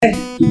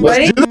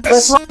Ready? Do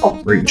this. Let's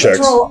roll. Read Let's checks.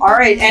 roll. All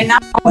right, and now,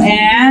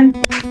 and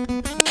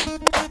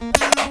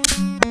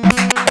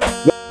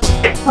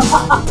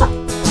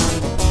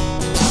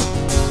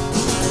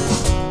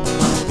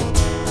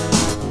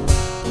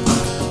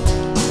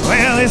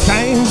Well, it's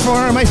time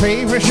for my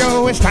favorite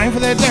show. It's time for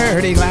the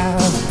Dirty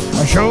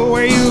Glass. A show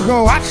where you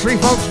go watch three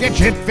folks get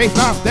shit-faced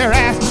off their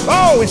ass.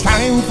 Oh, it's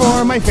time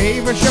for my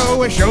favorite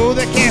show. A show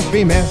that can't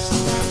be missed.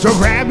 So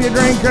grab your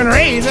drink and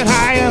raise it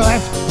high and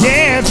let's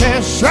get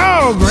pissed.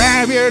 So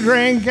grab your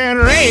drink and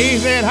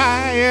raise it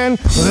high and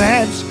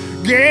let's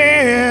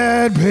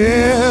get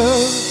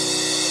pissed.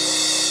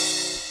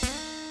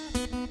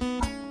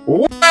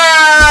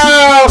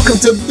 Welcome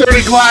to the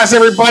Dirty Glass,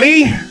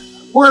 everybody.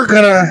 We're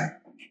gonna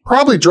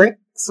probably drink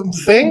some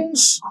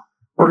things.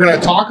 We're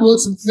gonna talk about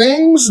some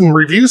things and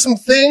review some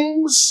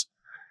things.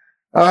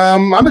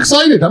 I'm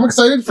excited. I'm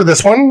excited for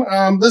this one.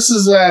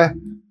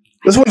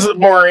 This one's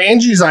more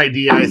Angie's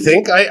idea, I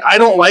think. I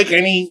don't like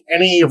any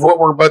of what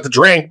we're about to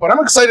drink, but I'm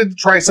excited to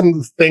try some of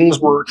the things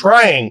we're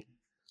trying.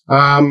 Who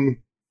am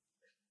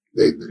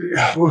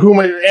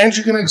I?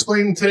 Angie, gonna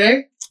explain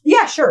today?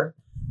 yeah, sure.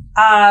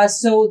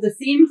 So the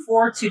theme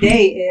for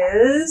today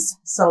is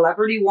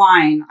celebrity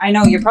wine. I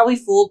know you're probably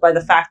fooled by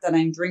the fact that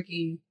I'm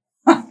drinking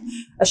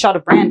a shot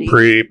of brandy.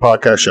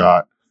 Pre-podcast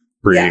shot.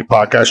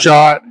 Pre-podcast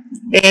shot.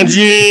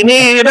 Angie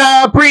needed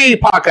a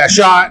pre-podcast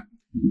shot.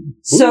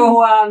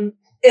 So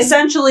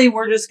essentially,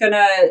 we're just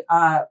gonna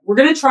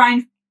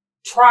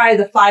try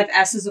the 5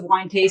 S's of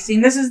wine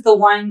tasting. This is the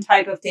one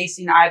type of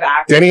tasting I've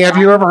actually. Denny, have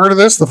you ever heard of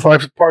this?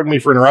 Pardon me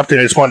for interrupting.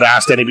 I just wanted to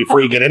ask Denny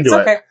before you get into It's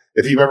okay. it.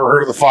 If you've ever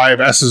heard of the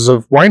 5 S's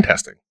of wine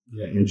testing.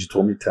 Yeah, Angie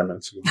told me 10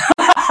 minutes ago.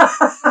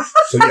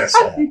 So yes.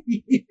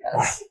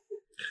 Yes.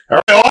 All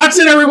right, well, that's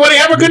it, everybody.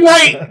 Have a good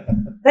night.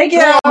 Thank you.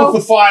 Go on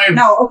with the 5.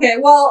 No, okay.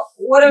 Well,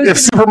 what I was If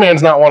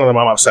Superman's not one of them,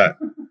 I'm upset.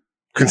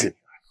 Continue.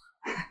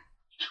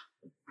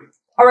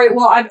 all right.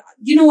 Well,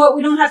 you know what?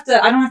 I don't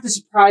have to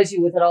surprise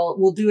you with it all.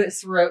 We'll do it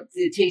throughout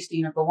the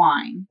tasting of the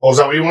wine. Oh, is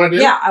that what you want to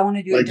do? Yeah, I want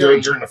to do Like it do during.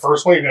 it during the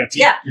first one? You're going to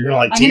teach? Yeah. You're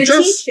going to I'm teach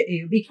going to us? teach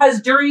you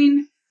because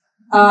during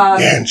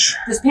Ange.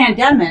 this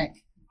pandemic,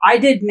 I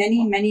did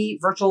many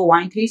virtual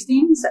wine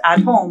tastings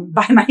at home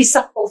by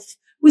myself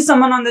with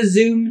someone on the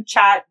Zoom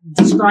chat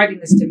describing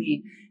this to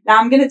me. Now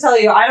I'm going to tell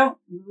you, I don't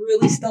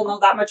really still know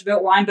that much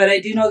about wine, but I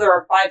do know there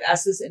are 5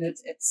 S's and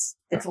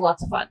it's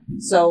lots of fun.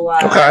 So,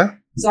 Okay.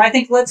 so I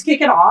think let's kick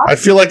it off. I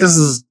feel like this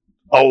is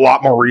a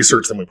lot more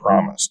research than we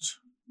promised.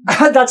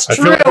 That's I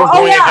true. feel like we're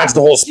going against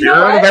the whole You know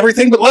spirit what? of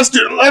everything, but let's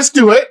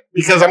do it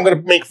because I'm going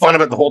to make fun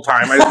of it the whole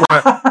time. I just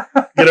want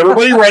to get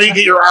everybody ready,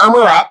 get your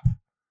armor up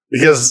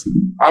because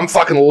I'm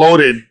fucking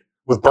loaded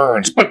with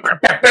burns. Burn.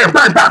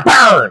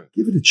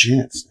 Give it a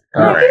chance.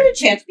 All Give right. it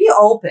a chance. Be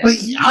open. But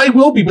I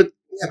will be, but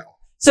you know,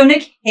 So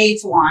Nick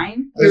hates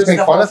wine. I just Here's make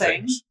the fun whole of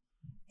thing. things.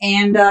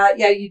 And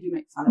yeah, you do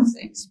make fun of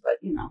things, but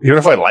you know. Even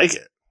if I like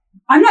it.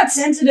 I'm not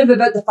sensitive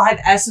about the 5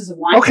 S's of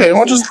wine. Okay,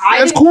 well, tasting. just- I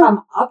that's didn't cool.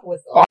 come up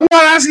with them. I'm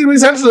not asking you to be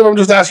sensitive. I'm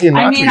just asking you not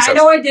I to mean, be I sensitive.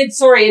 know I did.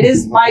 Sorry, it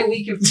is my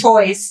week of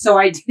choice, so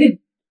I did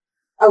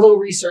a little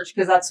research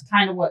because that's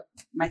kind of what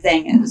my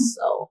thing is.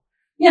 So,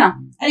 you know.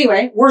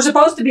 Anyway, we're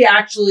supposed to be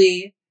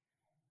actually.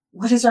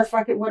 What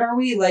are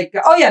we like?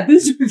 Oh yeah,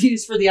 booze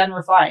reviews for the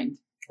unrefined.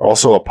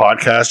 Also, a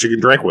podcast you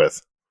can drink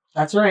with.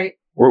 That's right.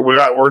 We're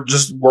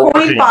Coined working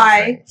on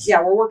by. things.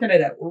 Yeah, we're working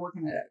it out.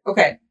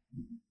 Okay.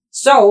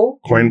 So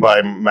Coined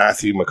by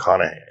Matthew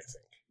McConaughey, I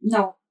think.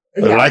 no.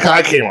 Like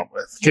I came up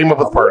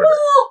with part of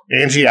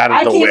it. Angie added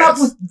I the came with. up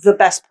with the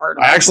best part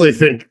of I it. actually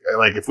think,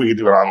 like, if we could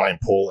do an online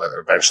poll,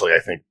 eventually, I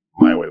think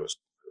my way was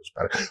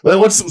better. But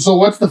what's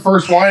the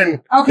first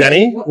wine, Okay.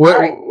 Denny? Well, What,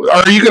 all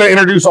right. Are you going to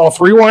introduce all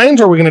 3 wines,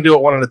 or are we going to do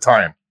it one at a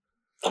time?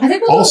 I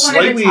think we'll I'll do it one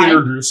at a slightly time.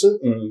 introduce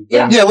it. And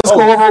Yeah. Yeah, let's go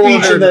over what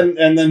each, we're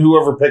and then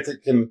whoever picked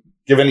it can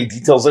give any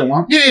details they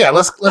want. Yeah,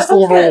 let's That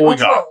go over sounds good. what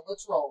we got.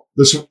 Let's roll.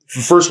 This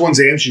the first one's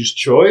Angie's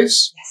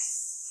choice.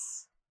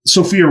 Yes.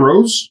 Sophia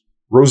Rose,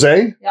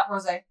 Yeah,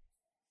 rosé.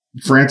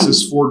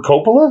 Francis Ford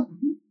Coppola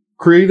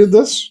created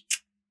this.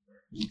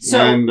 So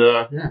And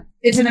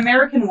it's an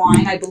American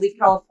wine, I believe,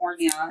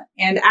 California.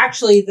 And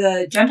actually,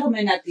 the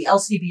gentleman at the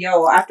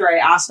LCBO, after I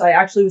asked, I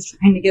actually was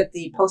trying to get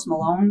the Post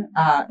Malone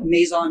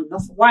Maison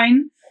Neuf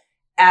wine.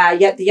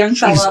 Yet the young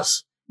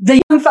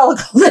fella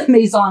called it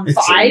Maison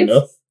it's 5.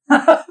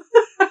 enough.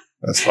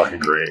 That's fucking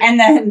great. And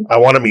then I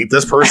want to meet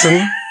this person,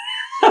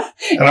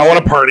 and I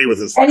want to party with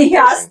this. and he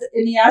person.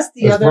 asked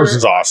the This other.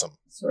 person's awesome.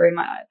 Sorry,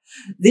 my eye.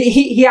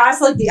 He asked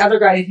like the other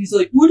guy. He's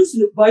like, "What is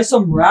it? Buy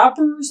some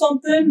wrapper or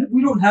something?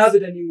 We don't have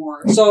it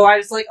anymore." So I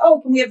was like, "Oh,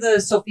 can we have the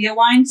Sophia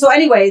wine?" So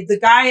anyway, the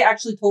guy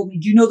actually told me,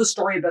 "Do you know the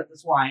story about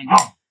this wine?"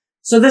 Oh.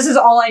 So this is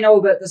all I know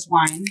about this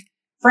wine.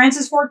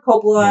 Francis Ford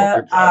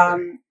Coppola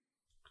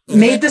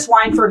made this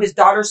wine for his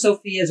daughter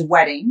Sophia's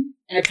wedding,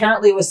 and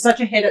apparently it was such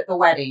a hit at the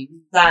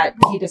wedding that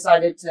he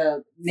decided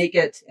to make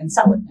it and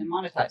sell it and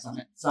monetize on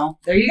it. So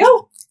there you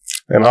go.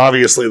 And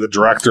obviously the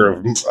director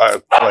of,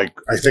 like,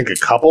 I think a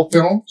couple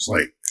films,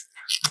 like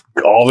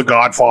all the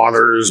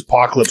Godfathers,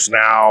 Apocalypse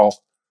Now,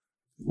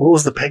 what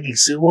was the Peggy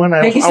Sue one?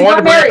 I Peggy Sue wanted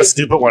to got bring up a married.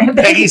 stupid one.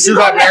 Peggy Sue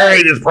got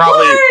married is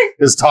probably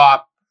his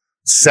top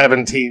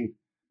 17.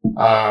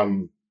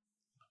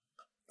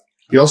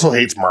 He also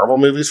hates Marvel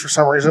movies for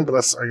some reason, but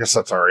I guess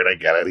that's all right. I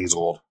get it. He's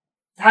old.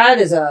 That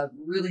is a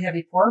really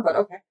heavy pour, but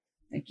okay.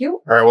 Thank you.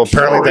 All right. Well,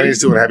 apparently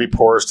Denny's doing heavy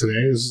pours today.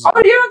 Oh,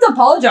 you don't have to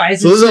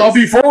apologize. So this is,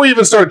 before we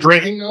even start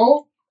drinking,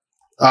 though,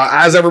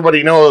 as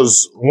everybody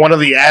knows, one of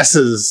the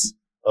S's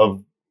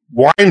of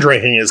wine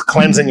drinking is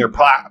cleansing your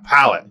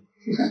palate.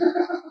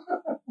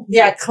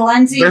 Yeah,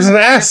 cleansing. There's an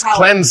S, palate.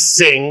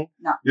 cleansing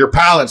your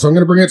palate. So I'm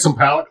going to bring out some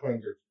palate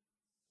cleansers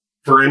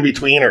for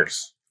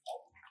in-betweeners.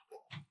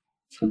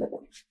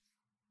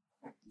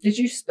 Did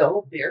you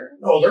spill beer?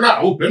 No, they're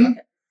not open.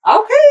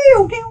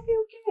 Okay.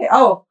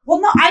 Oh,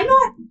 well, no, I'm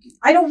not.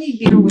 I don't need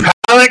beer with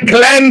Palate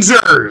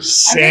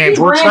cleansers. I think And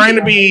you we're brand trying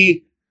to it.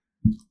 be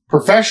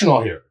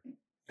professional here.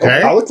 Okay?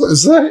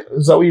 Is that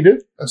what you do?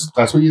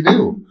 That's what you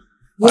do.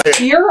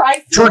 beer.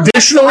 I feel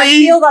Traditionally- I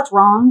feel that's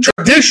wrong.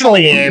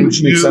 Traditionally, and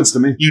Makes sense to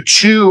me. you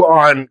chew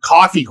on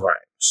coffee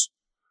grinds.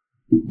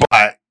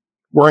 But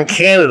we're in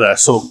Canada,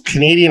 so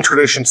Canadian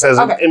tradition says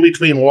Okay. in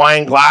between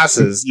wine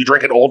glasses, you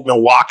drink an Old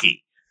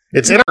Milwaukee.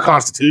 It's in our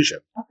Constitution.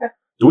 Okay.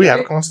 Do we have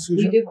a We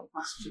Constitution? do have a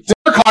constitution. It's in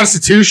our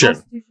Constitution.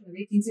 Constitution of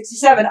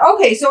 1867.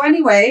 Okay, so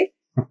anyway,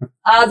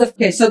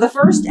 so the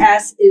first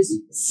S is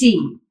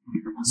C.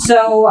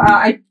 So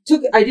I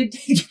did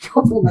take a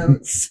couple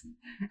notes.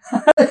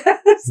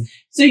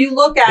 So you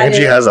look at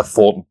Angie it. has a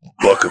full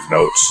book of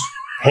notes,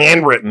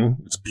 handwritten.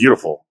 It's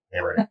beautiful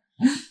handwriting.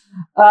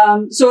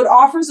 So it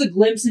offers a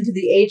glimpse into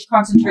the age,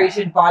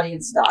 concentration, body,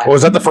 and style. Oh,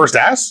 is that the first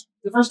S?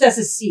 The first S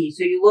is C.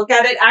 So you look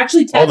at it.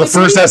 Actually, Oh, the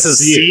first S is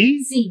C.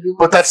 C? C. You look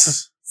But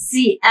that's...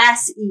 C.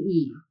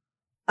 S-E-E.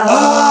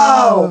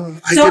 I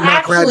So did not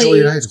actually-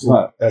 graduate high It's school.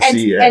 not And,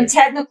 SEA. and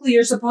technically,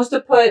 you're supposed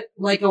to put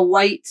like a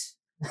white,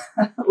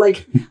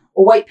 like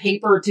a white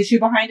paper or tissue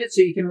behind it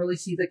so you can really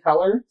see the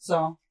color.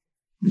 So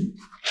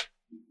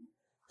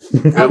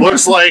It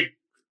looks like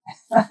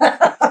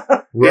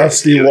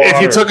Rusty water.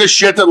 if you took a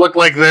shit that looked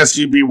like this,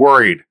 you'd be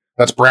worried.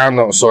 That's brown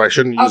though, so I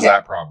shouldn't use Okay.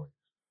 that probably.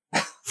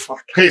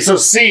 Okay, so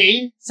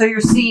C. so you're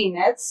seeing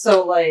it.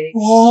 So like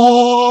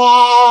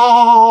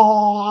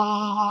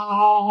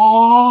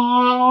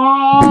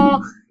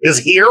Is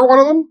here one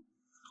of them?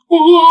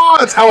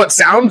 That's how it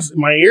sounds in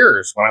my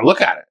ears when I look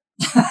at it.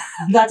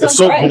 that sounds It's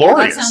so right.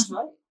 glorious. That sounds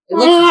right. It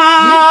looks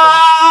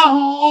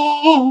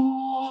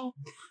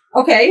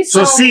beautiful. Okay,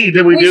 So C,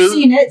 did we we've do?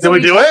 seen it. Did So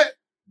we do it?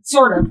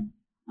 Sort of.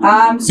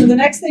 So the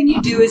next thing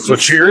you do is So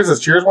cheers. Is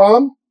cheers one of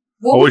them?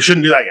 We'll, Oh, we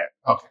shouldn't do that yet.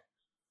 Okay.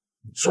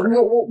 Sorry.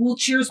 we'll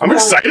cheers. I'm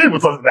before- excited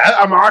with that.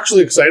 I'm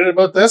actually excited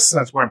about this, and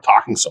that's why I'm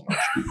talking so much.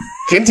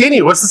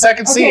 Continue. What's the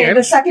second C? Okay, the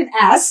Ange? second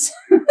S.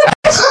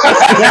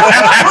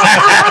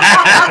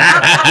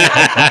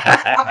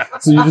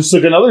 So you just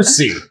took another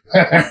C.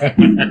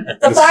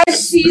 The 5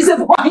 C's of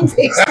wine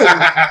tasting.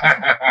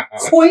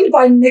 Coined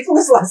by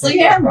Nicholas Leslie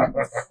Hammer.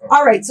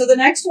 All right, so the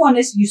next one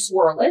is you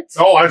swirl it.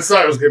 Oh, I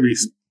thought it was going to be...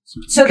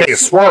 So, Okay,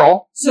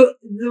 swirl. so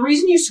the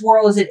reason you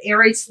swirl is it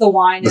aerates the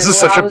wine. This and is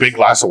such a allows- big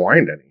glass of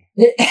wine, Denny.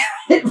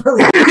 It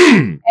really is.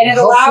 And it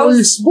How are you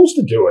allows. supposed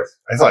to do it?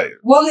 I thought...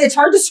 Well, it's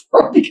hard to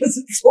swirl because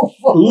it's so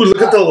full. Ooh,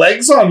 look at the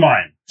legs on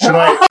mine. Should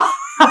I...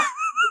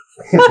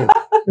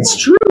 It's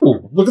true.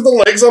 Look at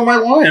the legs on my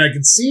wine. I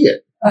can see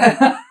it.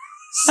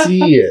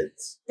 See it.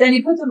 Then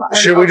you put them.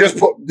 Should we just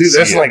do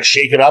this and like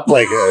shake it up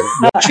like a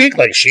milkshake?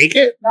 Like shake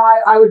it? No,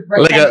 I would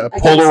Like recommend a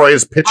against-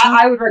 Polaroid picture?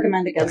 I would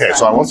recommend against Okay, that.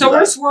 so I won't do we're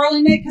that.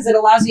 swirling it because it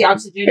allows the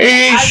oxygen.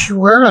 Hey,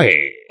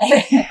 swirly.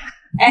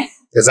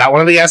 Is that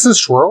one of the S's?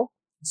 Swirl?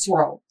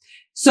 Swirl.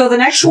 So the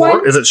next Swirl?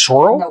 one. Is it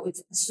swirl? No,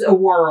 it's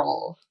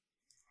swirl.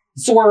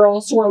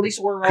 Swirl, swirly,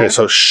 swirl. Okay,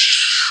 so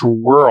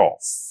swirl.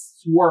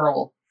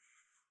 Swirl.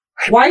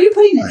 Why are you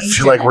putting an I H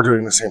feel in like it? we're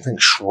doing the same thing.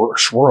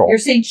 Swirl. You're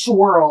saying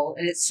swirl,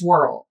 and it's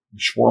swirl.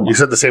 You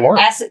said the same word.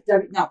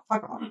 No,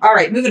 fuck off. All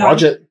right, moving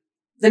Watch on. it.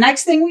 The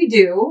next thing we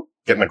do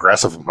Getting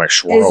aggressive with my is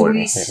swirl.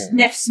 we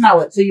sniff, smell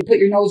it. So you put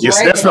your nose You right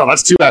sniff in. smell.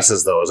 That's 2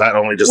 S's though. Is that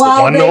only just Well,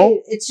 the one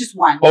no? it's just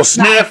one. Oh,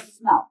 Smell, sniff.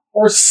 Smell.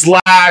 Or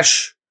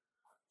slash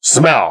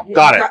smell.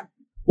 Got it.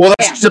 Well,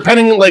 that's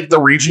depending like the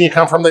region you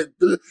come from.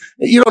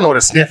 You don't know what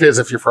a sniff is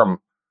if you're from,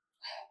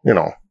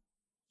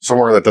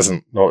 somewhere that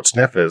doesn't know what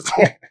sniff is.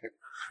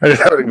 I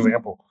just have an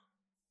example.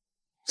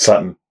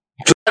 Sutton.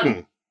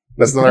 Sutton.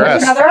 That's another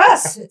There's S. another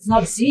S. It's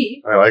not a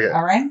C. I like it.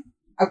 All right.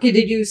 Okay,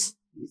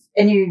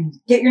 and you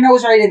get your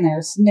nose right in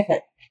there. Sniff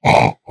it.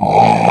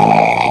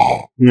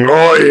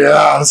 Oh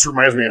yeah, this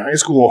reminds me of high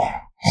school.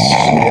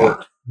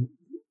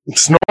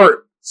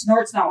 Snort.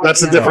 Snort's not one.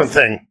 That's a of the different others.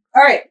 thing.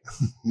 All right.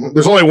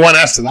 There's only one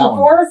S to that The one.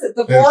 fourth.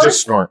 It's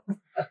just snort.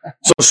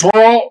 So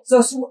swirl.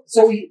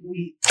 So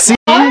we See?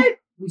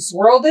 we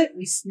swirled it,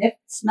 we sniffed,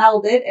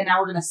 smelled it, and now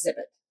we're gonna sip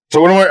it.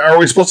 So are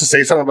we supposed to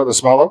say something about the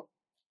smell though?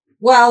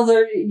 Well,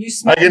 you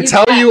smell. I can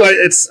tell you,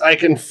 I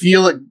can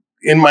feel it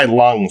in my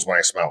lungs when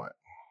I smell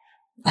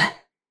it.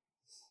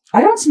 I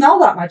don't smell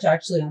that much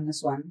actually on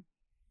this one.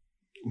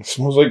 It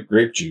smells like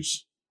grape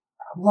juice.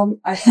 Well,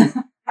 I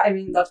I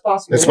mean, that's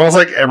possible. It smells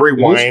like every is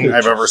wine good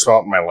I've juice. ever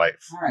smelled in my life.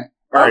 All right.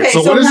 All right, Okay,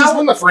 so so what is now- this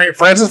one? The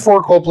Francis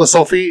Ford Coppola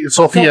Sophia,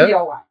 Sophia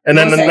wine. and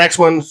then the Rosé. next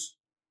one's.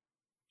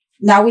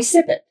 Now we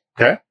sip it.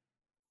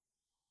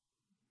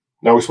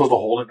 Now, are we supposed to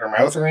hold it in our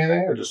mouth or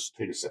anything, or just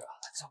take a sip?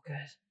 That's so good.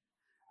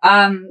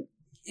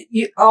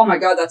 Oh my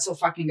god, that's so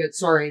fucking good.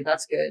 Sorry,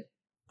 that's good.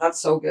 That's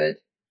so good.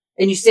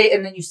 And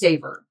then you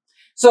savor.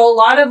 So a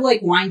lot of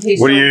like wine tasters.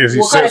 What do you use?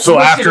 will kinda So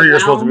switch after it you're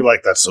supposed to be around,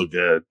 like, "That's so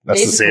good."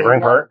 That's the Basically, savoring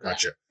yeah. part.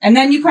 Gotcha. and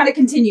then you kind of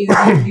continue.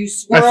 You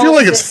swirl. I feel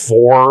like it's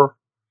 4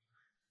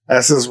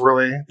 S's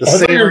really. The I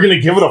thought you were savor. going to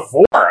give it a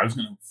 4. I was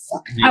going to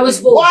fucking. I was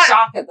full of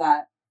shock at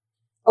that.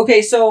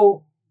 Okay,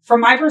 so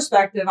from my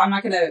perspective, I'm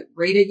not going to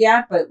rate it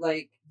yet, but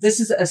like this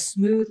is a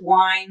smooth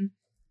wine,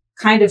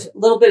 kind of a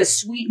little bit of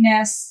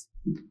sweetness,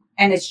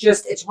 and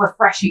it's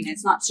refreshing.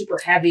 It's not super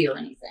heavy or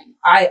anything.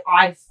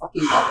 I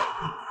fucking love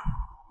it.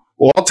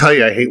 Well, I'll tell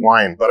you, I hate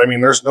wine, but I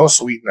mean, there's no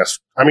sweetness.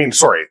 I mean,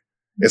 sorry,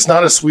 it's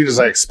not as sweet as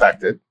I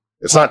expected.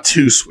 It's not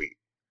too sweet,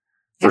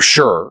 for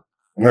sure.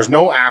 And there's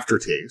no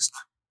aftertaste.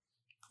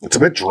 It's a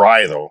bit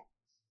dry, though.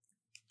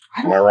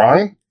 Am I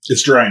wrong?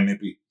 It's dry and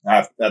nippy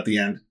at the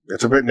end.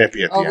 It's a bit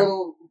nippy at the A end.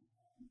 little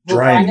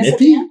Dry and dryness at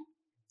nippy? the end.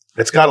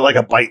 It's got like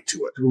a bite to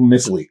it, A little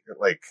nipply.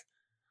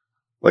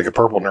 like a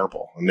purple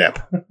nurple, a nip.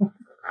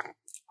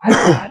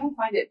 I don't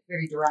find it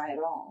very dry at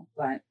all,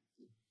 but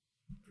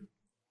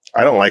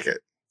I don't like it.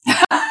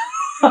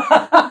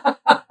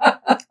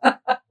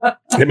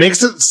 It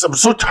makes it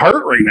so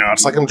tart right now.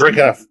 It's like I'm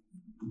drinking a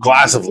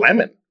glass of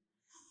lemon.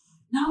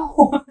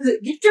 no,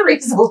 give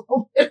Teresa a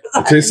little bit of It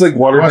that. tastes like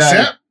What's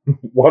that?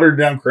 watered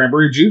down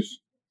cranberry juice.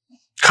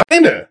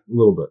 Kinda. A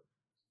little bit.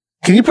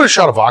 Can you put a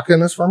shot of vodka in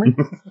this for me?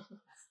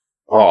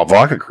 Oh,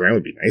 vodka cran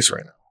would be nice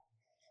right now.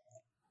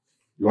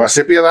 You want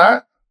a sippy of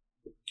that?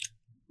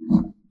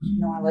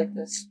 No, I like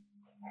this.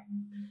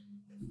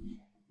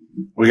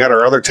 We got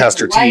our other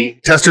tester tea.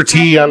 Light. Tester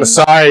tea on the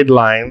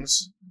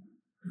sidelines.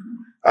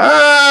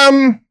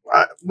 I'm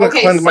gonna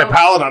Okay, cleanse my so-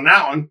 palate on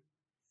that one.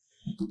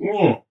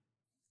 Mm.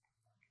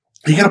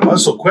 You gotta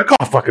buzz so quick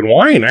off fucking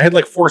wine. I had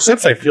like 4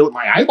 sips. I feel it in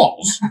my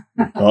eyeballs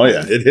Oh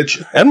yeah, it hits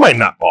you. and my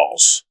nut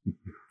balls.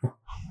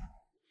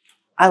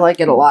 I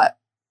like it a lot.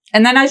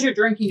 And then as you're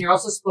drinking, you're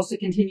also supposed to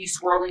continue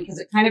swirling because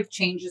it kind of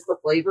changes the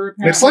flavor.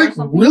 apparently, It's like or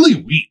something. really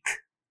weak,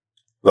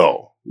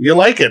 though. You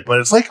like it, but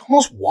it's like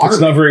almost water. It's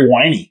not very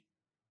whiny.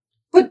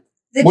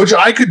 Which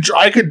I could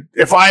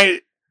if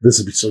I This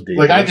would be so dangerous.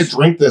 like I could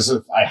drink this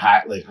if I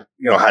had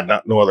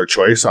no other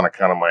choice on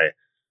account of my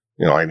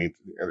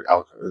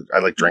I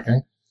like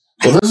drinking.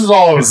 So this is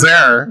all I was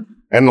there,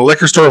 and the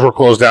liquor stores were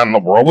closed down, and the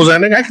world was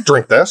ending. I could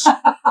drink this.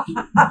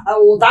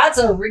 Well, that's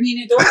a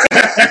ringing endorsement.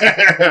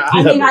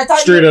 I mean, I thought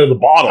straight out of the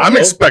bottle. I'm though.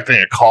 expecting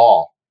a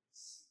call.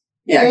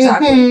 Yeah,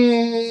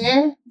 exactly.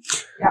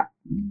 Yeah.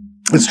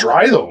 It's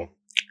dry though.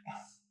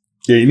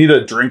 Yeah, you need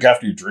a drink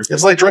after you drink it.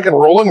 It's like drinking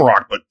Rolling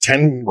Rock, but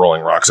 10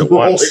 Rolling Rocks at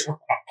once. How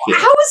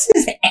is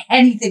this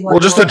anything like Well,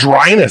 just the that?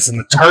 dryness and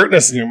the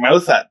tartness in your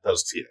mouth that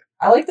does to you.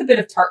 I like the bit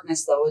of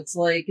tartness though. It's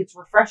like it's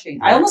refreshing.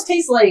 I almost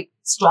taste like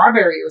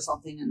strawberry or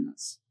something in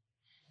this.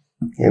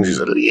 And she's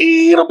a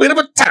little bit of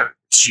a tart,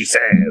 she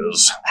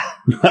says.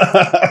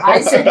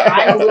 I said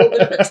I'm a little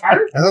bit of a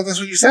tart. I thought that's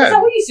what you Is said. that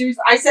what you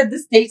seriously? I said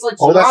this tastes like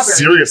Oh, strawberry. that's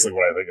seriously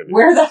what I think of it.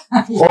 Where the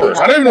Of course.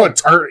 I don't even know what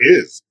tart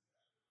is.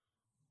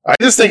 I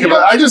just think of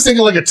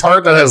like a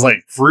tart that has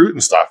like fruit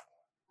and stuff.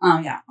 Oh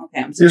yeah, okay.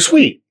 I'm You're sorry.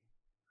 sweet.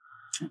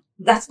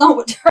 That's not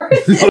what tart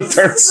is. No, tart's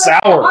That's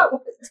sour. not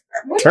what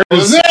what- Tart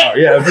is Is it? sour.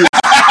 Yeah, if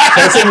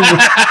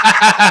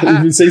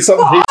you say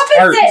something the tastes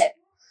tart. opposite.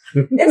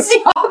 It's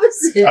the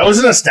opposite. I was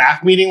in a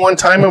staff meeting one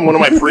time in one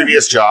of my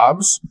previous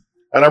jobs,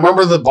 and I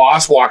remember the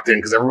boss walked in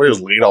because everybody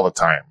was late all the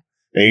time.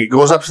 And he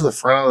goes up to the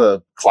front of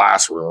the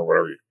classroom or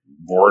whatever,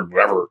 board,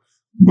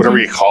 whatever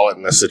you call it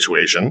in this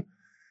situation.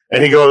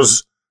 And he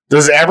goes,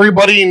 "Does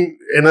everybody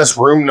in this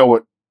room know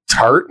what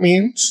tart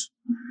means?"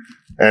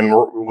 And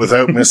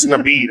without missing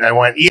a beat, I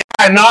went, "Yeah,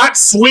 not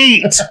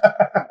sweet."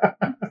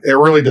 It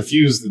really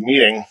diffused the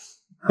meeting.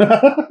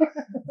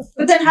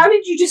 But then, how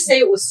did you just say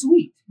it was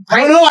sweet? I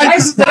don't know. I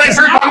started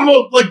talking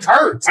about like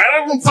tarts. I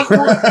don't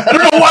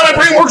know why my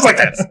brain works like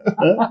this.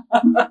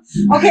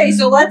 Okay,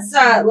 so let's.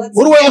 What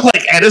do I look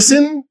like,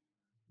 Edison?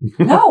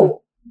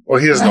 No. Well,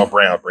 he doesn't know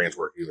how brains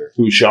work either.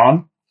 Who,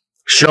 Sean?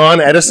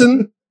 Sean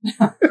Edison?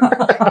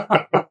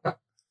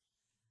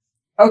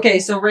 Okay,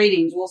 so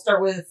ratings. We'll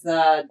start with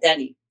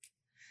Denny.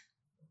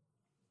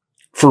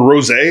 For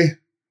rosé,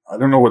 I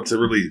don't know what to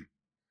really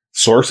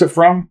source it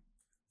from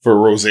for a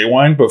rosé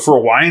wine, but for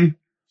a wine,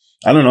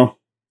 I don't know.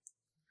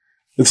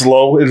 It's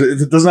low.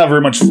 It doesn't have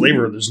very much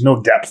flavor. There's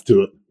no depth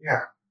to it.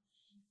 Yeah.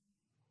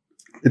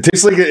 It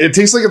tastes like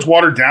it's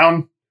watered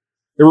down.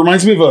 It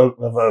reminds me of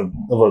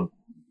a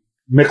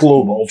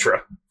Michelob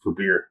Ultra for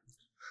beer.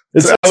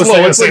 It's I was low.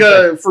 thinking It's the like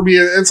same for me.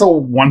 It's a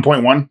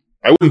 1.1.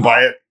 I wouldn't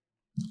buy it.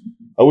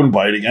 I wouldn't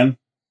buy it again.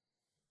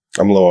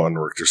 I'm low on the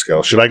Richter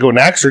scale. Should I go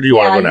next or do you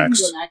want to you go can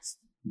next? go next.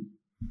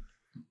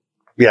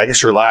 Yeah, I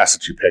guess you're last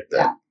that you picked that.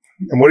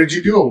 Yeah. And what did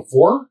you do?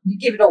 4? You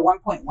give it a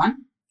 1.1.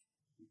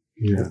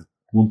 Yeah,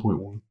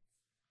 1.1.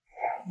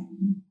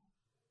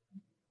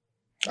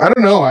 I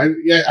don't know. I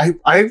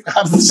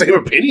have the same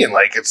opinion.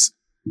 Like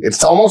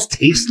it's almost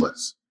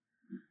tasteless.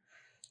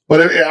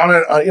 But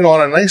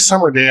on a nice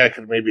summer day, I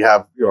could maybe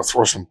have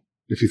throw some.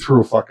 If you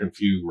threw a fucking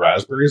few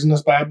raspberries in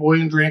this bad boy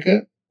and drank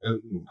it,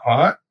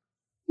 hot,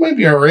 might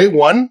be all right.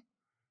 One,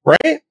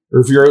 right? Or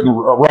if you're out in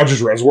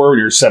Rogers Reservoir when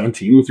you're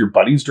 17 with your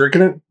buddies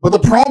drinking it. But the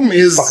problem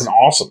is fucking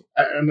awesome.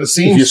 And the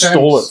same if you sense,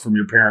 stole it from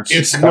your parents.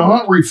 It's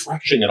not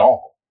refreshing at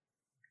all.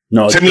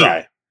 No, it's to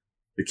dry.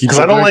 Because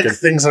I don't like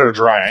things that are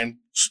dry. And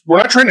we're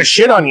not trying to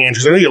shit on you,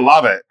 Andrews. I know you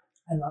love it.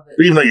 I love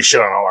it. Even though you shit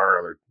on all our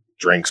other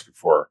drinks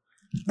before.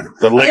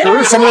 The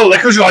liquor, some of the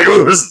liquors, you're like,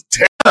 oh, this is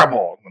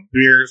terrible. The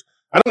beers.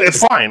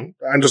 It's fine.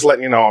 I'm just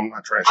letting you know I'm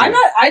not trying to shit.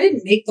 I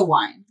didn't make the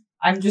wine.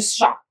 I'm just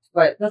shocked,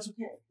 but that's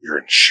okay. You're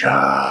in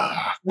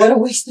shock. What a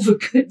waste of a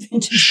good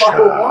vintage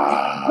bottle of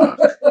wine.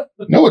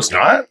 No, it's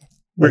not.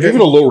 I gave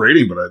it a low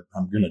rating, but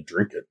I'm going to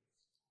drink it.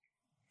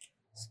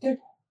 It's good.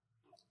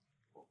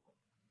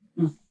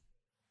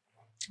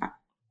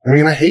 I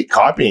mean, I hate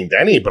copying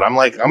Denny, but I'm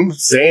the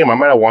same.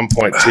 I'm at a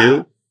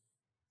 1.2.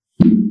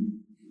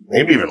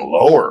 Maybe even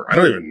lower. I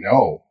don't even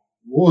know.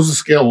 What was the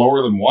scale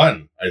lower than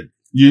 1?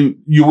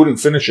 You wouldn't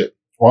finish it.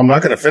 Well, I'm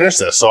not going to finish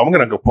this, so I'm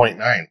going to go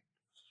 0.9.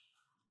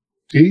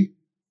 T?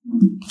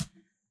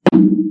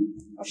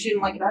 Oh, she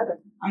didn't like it either.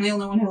 I'm the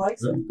only one who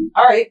likes it.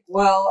 All right.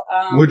 Well,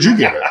 what'd you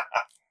give it?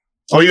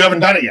 Oh, you haven't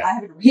done it yet. I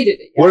haven't rated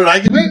it yet. What did I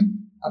give it?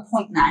 A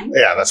 0.9.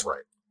 Yeah, that's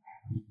right.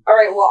 All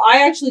right. Well,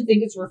 I actually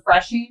think it's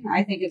refreshing.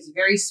 I think it's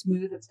very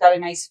smooth. It's got a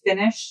nice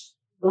finish.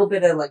 A little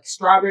bit of like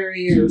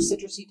strawberry or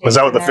citrusy taste. Is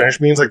that what the finish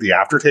means? Like the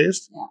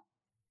aftertaste? Yeah.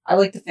 I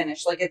like the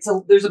finish. Like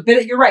there's a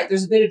bit of, you're right.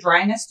 There's a bit of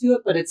dryness to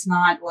it, but it's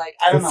not like,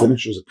 I don't know. The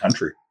finish was a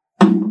country.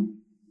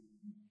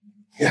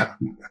 Yeah.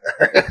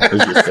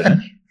 There's your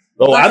finish.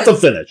 Oh, at the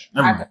finish.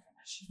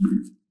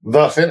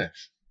 The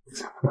finish.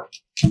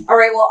 All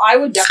right. Well, I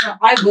will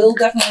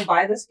definitely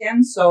buy this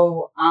again.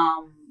 So,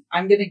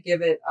 I'm going to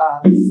give it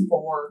a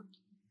 4.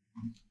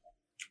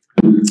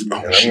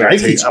 I'm going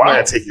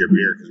to take your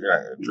beer because you're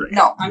not going to drink.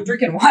 No, I'm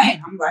drinking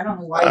wine. I don't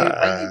know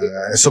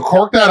why. So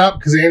cork that up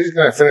because Andrew's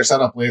going to finish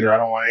that up later. I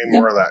don't want any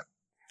more of that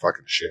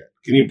fucking shit.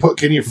 Can you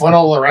put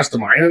all the rest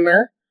of mine in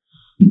there?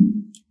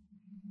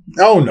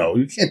 Oh no,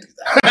 you can't do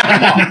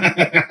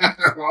that.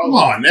 Come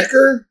on,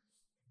 Nicker.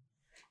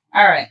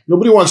 All right.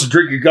 Nobody wants to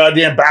drink your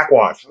goddamn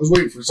backwash. I was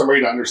waiting for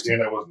somebody to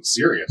understand I wasn't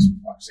serious.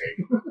 For fuck's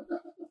sake.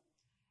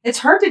 It's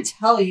hard to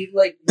tell you.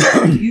 Like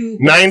you,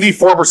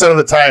 94% of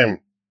the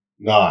time,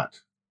 not.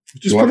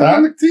 Just put it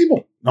on the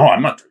table. No,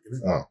 I'm not drinking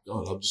it.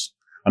 Oh. No,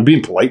 I'm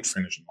being polite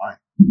finishing mine.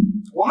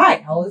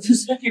 Why? All of a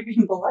sudden you're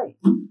being polite.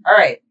 All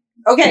right.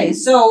 Okay.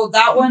 So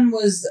that one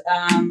was.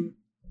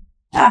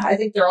 I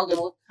think they're all going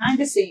to look kind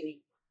of samey.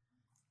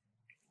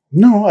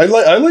 No, I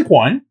like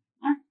wine.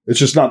 It's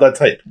just not that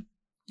type.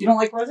 You don't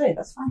like rosé?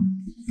 That's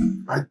fine.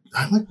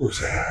 I like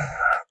rosé.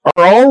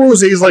 Are all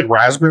rosés like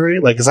raspberry?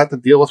 Like, is that the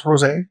deal with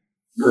rosé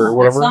or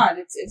whatever? It's not.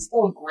 It's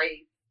still a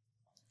grape.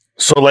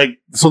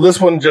 So this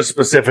one just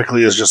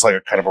specifically is just like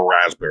a kind of a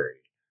raspberry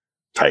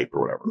type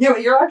or whatever. Yeah,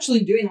 but you're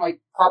actually doing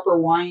like proper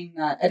wine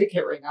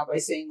etiquette right now by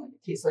saying like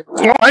it tastes like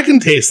raspberry. Well, I can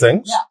taste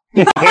things.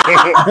 Yeah.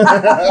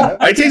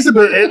 I taste it,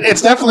 but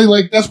it's definitely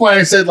like, that's why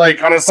I said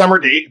like on a summer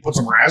day, you can put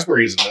some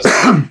raspberries in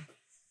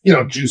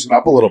this, juice it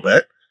up a little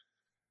bit.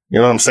 You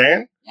know what I'm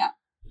saying? Yeah.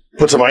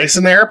 Put some ice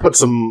in there, put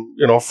some,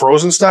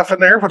 frozen stuff in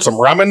there, put some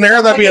rum in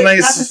there. That'd be a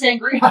nice, that's a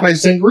sangria.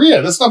 Nice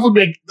sangria. This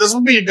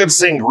would be a good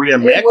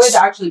sangria mix. It would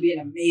actually be an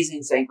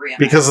amazing sangria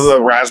because of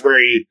the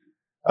raspberry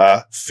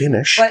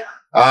finish.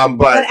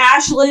 But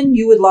Ashlyn,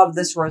 you would love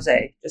this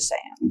rosé. Just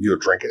saying. You would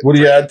drink it. What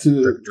do you add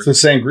to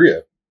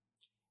sangria?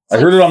 I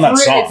heard it on that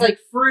song. It's like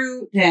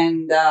fruit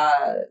and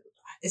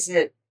is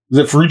it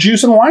fruit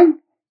juice and wine?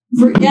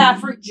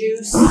 Fruit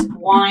juice,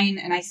 wine,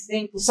 and I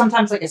think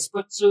sometimes like a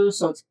spritzer,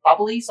 so it's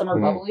bubbly. Some are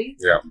bubbly.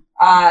 Yeah.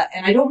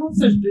 And I don't know if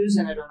there's booze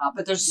in it or not,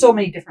 but there's so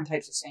many different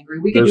types of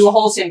sangria. We could do a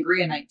whole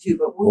sangria night too,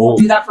 but we won't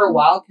do that for a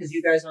while because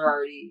you guys are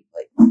already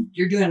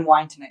you're doing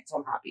wine tonight, so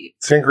I'm happy.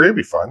 Sangria would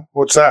be fun.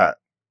 What's that?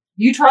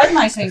 You tried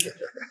my sangria.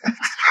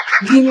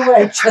 You knew what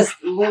I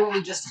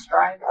literally just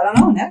described. I don't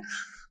know, Nick.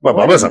 My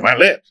bubba's on my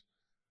lips.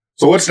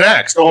 So what's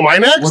next? Oh, am I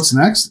next? What's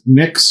next?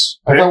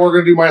 Nick's. I thought we were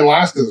going to do mine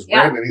last because it's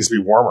red and it needs to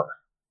be warmer.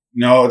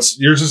 No,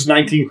 yours is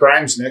 19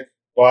 Crimes, Nick.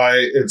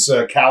 It's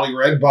Cali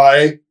Red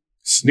by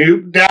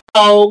Snoop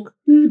Dogg.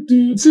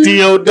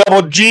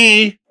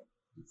 D-O-double-G.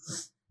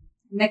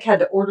 Nick had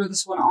to order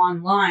this one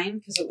online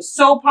because it was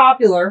so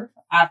popular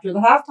after the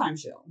halftime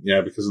show.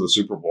 Yeah, because of the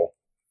Super Bowl.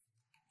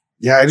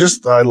 Yeah,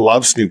 I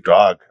love Snoop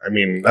Dogg. I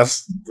mean,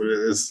 that's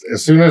as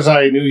soon as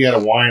I knew he had a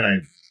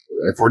wine,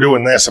 if we're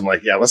doing this, I'm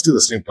like, yeah, let's do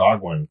the Snoop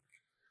Dogg one.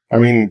 I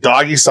mean,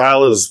 Doggy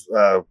Style is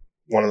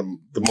one of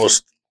the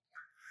most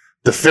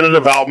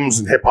definitive albums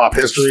in hip hop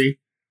history.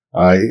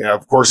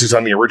 Of course, he's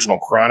on the original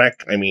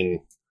Chronic. I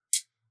mean,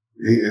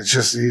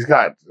 he's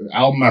got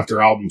album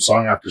after album,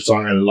 song after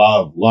song. I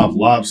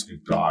love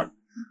Snoop Dogg.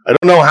 I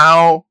don't know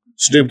how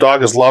Snoop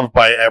Dogg is loved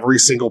by every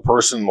single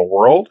person in the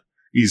world.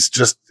 It's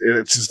just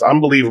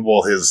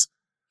unbelievable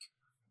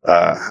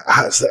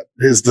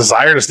his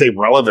desire to stay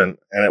relevant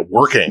and it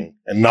working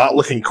and not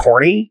looking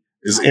corny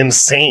is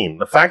insane.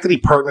 The fact that he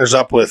partners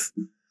up with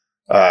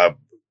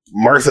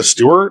Martha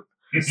Stewart,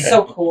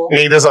 So cool. and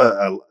he does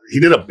he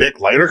did a Bic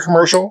lighter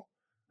commercial,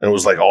 and it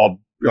was like all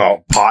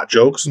pot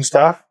jokes and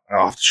stuff.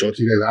 I'll have to show it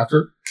to you guys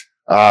after.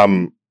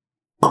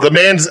 The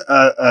man's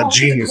a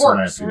genius. Cork.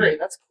 In my Sorry, opinion.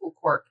 that's a cool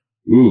cork.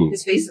 Ooh.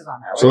 His face is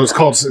on there. So it's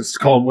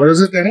called what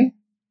is it, Denny?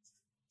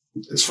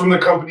 It's from the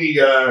company.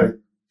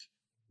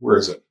 Where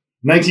is it?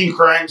 19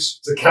 Crimes.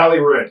 It's a Cali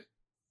Red.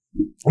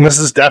 And this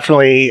is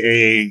definitely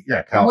a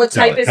What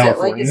type is it? Like,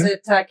 California. is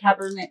it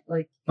Cabernet?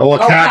 Like,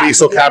 Cabbie,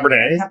 so yeah,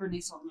 Cabernet,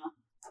 Cabernet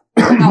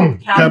Sauvignon. No,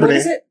 Cab. What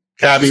is it?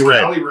 Cabbie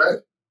Red. Cali Red.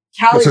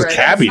 Cali This is Red.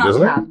 Cabbie, It's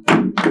not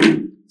doesn't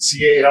Cab.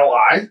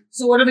 CALI.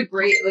 So what are the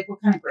grapes? Like, what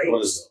kind of grapes?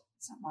 What is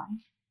It's not mine.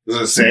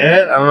 Does it say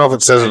it? I don't know if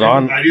it says it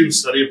on. I didn't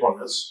study up on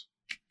this.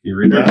 You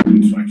read that? I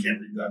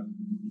can't read that.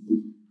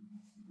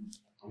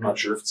 I'm not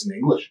sure if it's in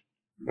English.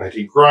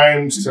 19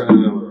 Crimes. I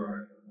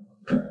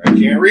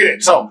can't read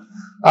it. So,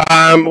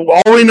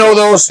 all we know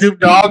though, is Snoop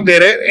Dogg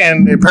did it,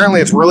 and apparently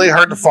it's really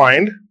hard to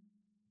find.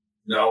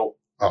 No.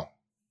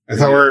 I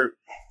thought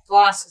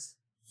Glasses.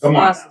 Come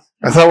on. Glasses.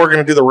 we were going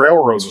to do the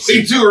railroads. with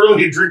Stay too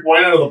early to drink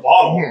wine out of the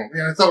bottle.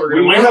 Yeah, I thought we were We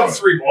going might to. have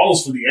 3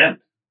 bottles for the end.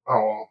 Oh,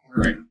 all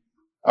right.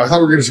 I thought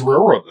we were going to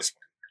railroad this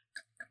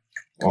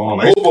one. Oh,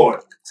 nice. Oh boy.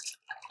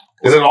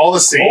 Is it all the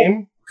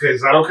same? Okay,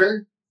 is that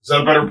okay? Is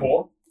that a better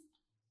pour?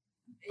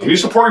 I'm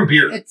used to pouring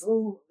beer. It's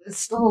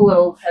still a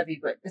little heavy,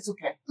 but it's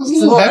okay. It's a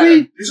little better.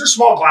 heavy. These are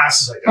small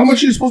glasses, I guess. How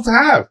much are you supposed to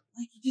have?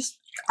 Like, you just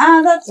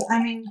that's.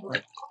 I mean,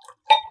 like,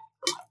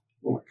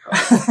 Oh my God.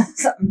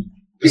 something.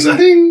 Is that-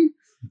 Ding.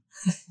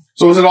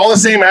 So is it all the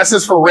same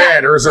S's for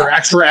red, or is there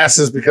extra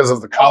S's because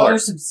of the Oh, color?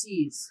 there's some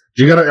C's.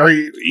 You gotta, and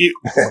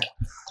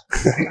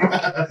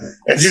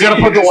you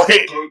gotta put the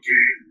white.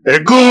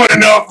 They're good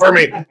enough for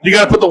me. You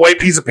gotta put the white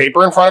piece of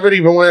paper in front of it,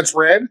 even when it's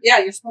red. Yeah,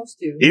 you're supposed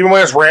to. Even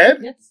when it's red.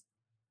 Yes.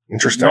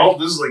 Interesting. No,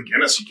 this is like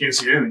Guinness. You can't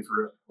see anything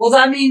through it. Well,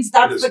 that means It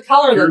that's is the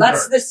color, though. pure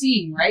That's dark. the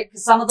scene, right?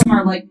 Because some of them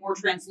are like more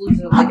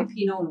translucent, like a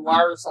Pinot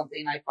Noir or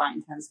something. I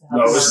find tends to have.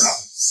 No, more. this is not.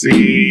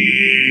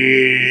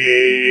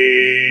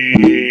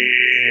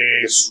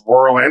 See,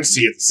 swirl and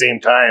see at the same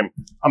time.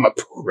 I'm a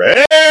pro.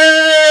 Right?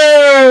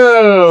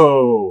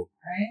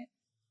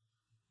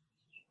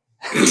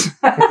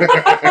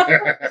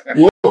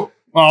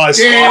 Oh, I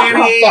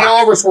Danny, you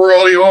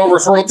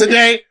overswirled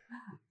today.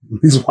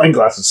 These wine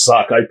glasses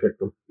suck. I picked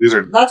them. These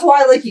are That's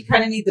why, like, you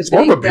kind of need the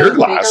more of a big, beer the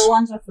glass. bigger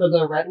ones are for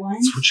the red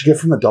wines. That's what you get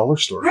from the dollar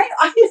store. Right?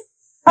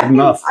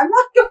 Enough. I'm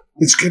not.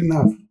 It's good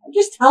enough. I'm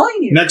just telling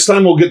you. Next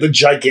time we'll get the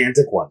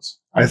gigantic ones.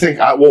 I think.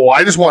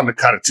 I just wanted to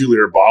cut a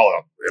 2-liter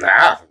bottle in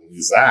half and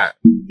use that.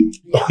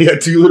 Oh, yeah,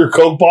 2-liter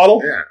Coke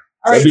bottle? Yeah,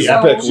 All that'd be so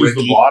epic. use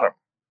the bottom.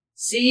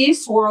 See,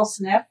 swirl,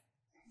 sniff.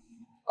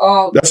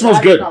 Oh, That smells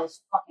good.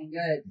 Smells fucking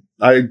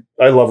good.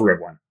 I love red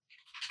wine.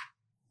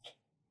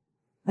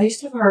 I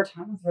used to have a hard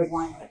time with red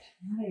wine, but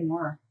not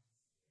anymore.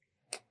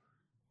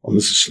 Oh,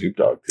 this is Snoop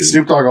Dogg. Too.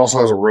 Snoop Dogg also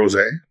has a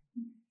rosé,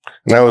 and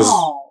that was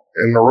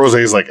and the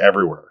rosé is like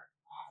everywhere,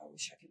 I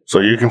wish I could. so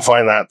you can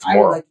find that I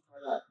would tomorrow. like to try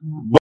that.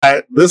 Yeah.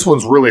 But this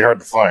one's really hard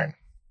to find.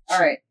 All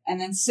right, and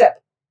then sip.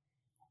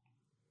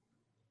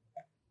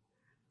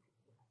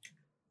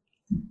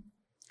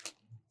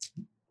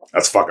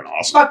 That's fucking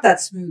awesome. Fuck,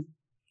 that's smooth.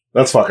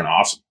 That's fucking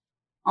awesome.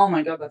 Oh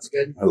my god, that's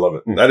good. I love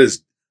it. That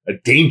is a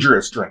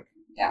dangerous drink.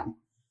 Yeah.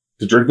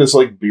 To drink this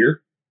like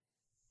beer,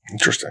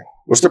 Interesting.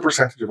 What's the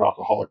percentage of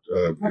alcoholic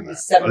in Probably that?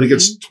 17. I think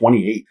it's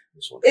 28.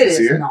 This one. It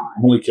see is it? not.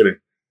 I'm only kidding.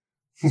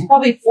 It's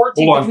probably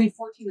 14, Hold on. between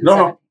 14 and No, no.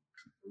 17.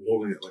 I'm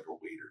holding it like a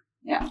waiter.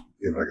 Yeah.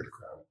 Yeah, but I gotta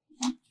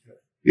grab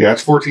it. Yeah,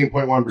 it's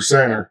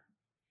 14.1%. Or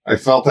I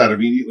felt that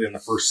immediately in the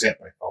first sip.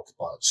 I felt the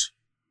buzz.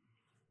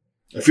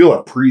 I feel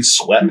a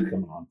pre-sweat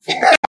coming on from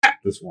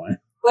this wine.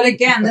 But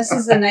again, this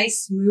is a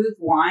nice smooth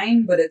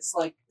wine, but it's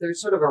like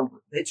there's sort of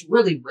it's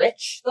really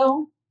rich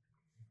though.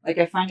 Like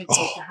I find it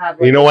like to have.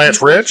 Like, You know why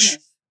it's rich?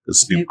 richness. The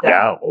Snoop Snoop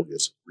Dogg. Dogg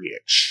is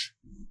rich.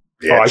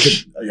 Oh, I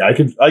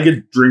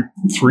could drink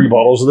 3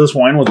 bottles of this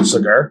wine with a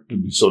cigar.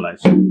 It'd be so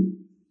nice. I'm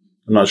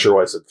not sure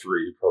why I said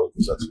 3. Probably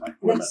because that's my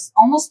limit. It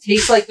almost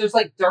tastes like there's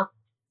like dark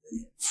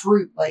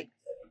fruit, like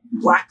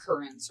black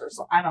currants or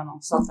something. I don't know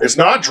something. It's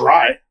not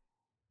dry.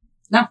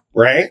 No.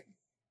 Right?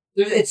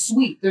 It's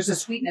sweet. There's a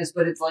sweetness,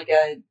 but it's like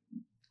a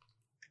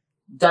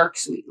dark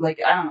sweet. Like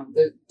I don't know,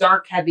 the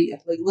dark heavy,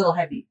 like little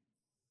heavy.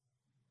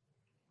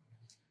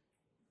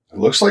 It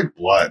looks like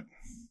blood.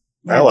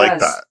 Yeah, I it like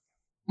does.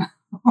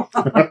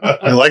 that.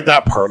 I like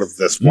that part of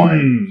this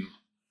wine.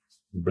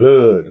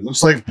 Blood. It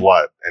looks like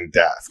blood and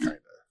death, kind of.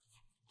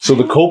 So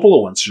the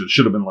Coppola one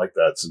should have been like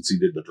that since he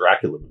did the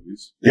Dracula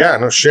movies. Yeah,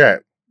 no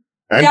shit.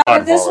 And Yeah, but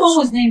this Godfathers. one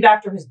was named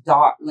after his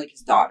daughter, like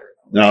his daughter.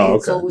 Oh,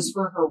 okay. So it was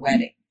for her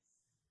wedding.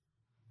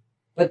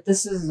 But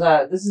this is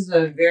a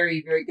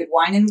very, very good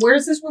wine. And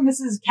where's this one? This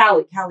is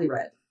Cali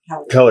Red.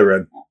 Cali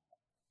Red.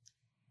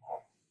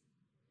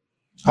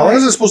 How long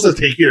is it supposed to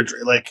take you to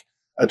drink? Like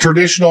a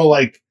traditional,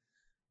 like,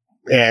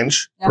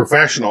 Ange, Yeah.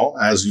 professional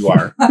as you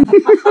are,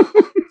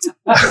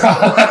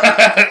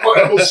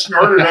 I almost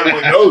snorted out of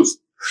my nose.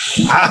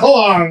 How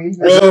long?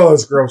 Oh,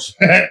 that's gross.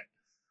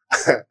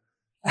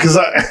 Because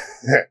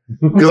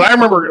I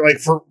remember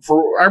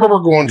I remember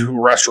going to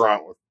a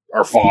restaurant with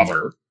our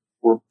father.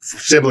 We're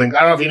siblings. I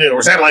don't know if you knew.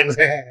 We're siblings.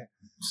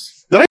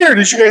 Did I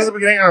introduce you guys at the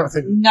beginning? I don't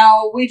think.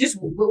 No, we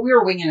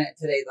were winging it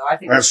today, though. I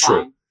think That's it's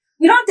fine. True.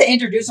 We don't have to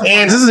introduce ourselves.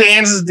 And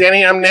this is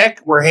Denny. I'm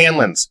Nick. We're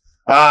Hanlons.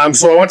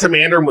 So I went to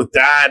Mandarin with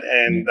Dad,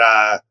 and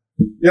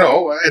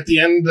at the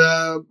end,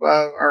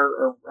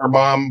 our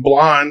mom,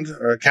 Blonde,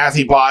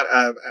 Kathy, bought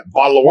a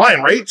bottle of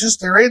wine. Right,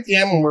 just right at the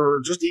end when we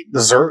were just eating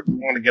dessert and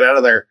wanted to get out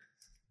of there.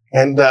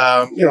 And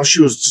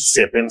she was just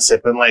sipping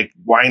like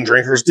wine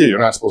drinkers do. You're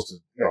not supposed to,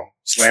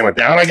 slam it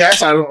down. I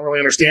guess I don't really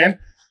understand.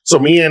 So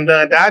me and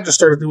Dad just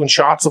started doing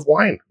shots of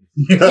wine.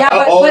 Yeah,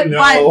 but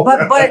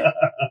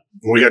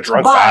we got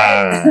drunk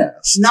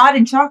fast. Not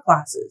in shot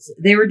glasses.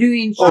 They were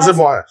doing shots.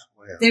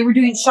 They were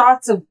doing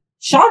shots of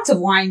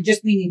wine,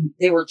 just meaning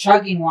they were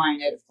chugging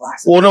wine out of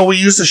glasses. Well, no, we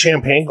used a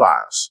champagne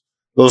glass.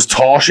 Those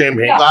tall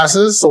champagne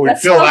glasses. So we'd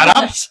fill that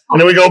up, and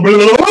then we go. Blah,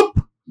 blah,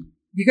 blah.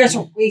 You guys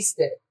are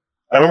wasted.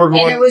 I remember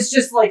going. And it was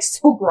just like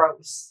so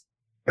gross.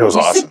 It was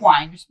awesome. Sip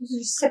wine. You're supposed to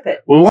just sip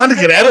it. We wanted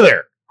to get out of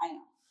there. I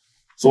know.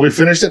 So we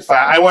finished it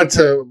fast. I went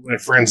to my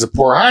friend's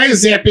Hi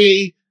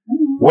Zippy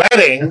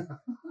wedding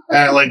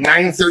at like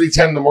 9:30,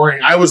 10 in the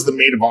morning. I was the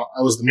maid of honor.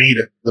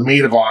 The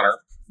maid of honor.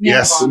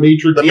 Yes, the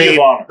maid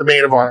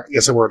of honor.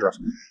 Yes, I wore a dress.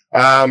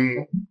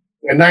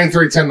 At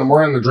 9:30, 10 in the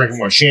morning, they're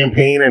drinking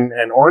champagne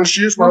and orange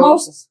juice.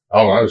 Mimosas.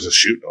 Oh, I was just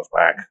shooting those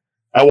back.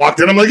 I walked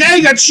in. I'm like, hey,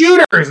 you got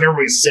shooters, and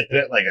everybody's sipping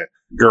it like a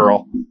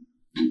girl.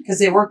 Because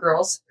they were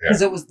girls.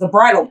 Because it was the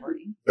bridal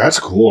party. That's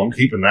cool. I'm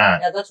keeping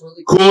that. Yeah, that's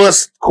really cool.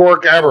 Coolest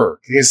cork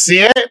ever. Can you see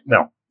it?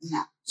 No.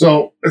 No.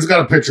 So it's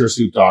got a picture of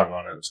Snoop Dogg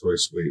on it. It's really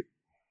sweet.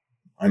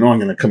 I know I'm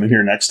going to come in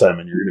here next time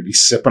and you're going to be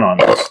sipping on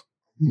this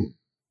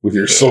with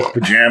your silk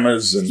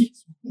pajamas and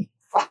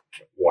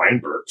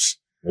wine burps.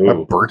 I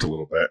burnt a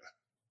little bit.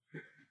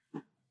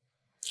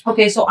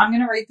 Okay, so I'm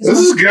going to rate this one.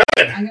 This is good.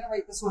 I'm going to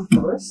rate this one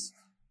first.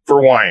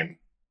 For wine.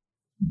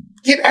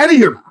 Get out of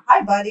here.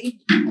 Hi, buddy.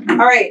 All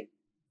right.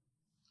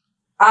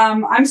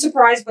 I'm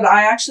surprised, but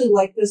I actually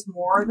like this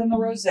more than the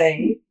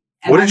rosé.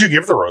 What did you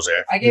give the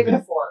rosé? I gave it a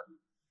 4.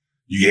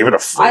 You gave it a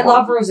 4? I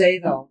love rosé,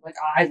 though. Like,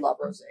 I love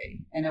rosé.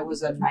 And it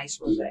was a nice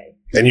rosé.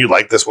 And you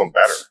like this one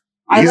better.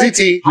 Easy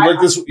tea.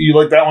 You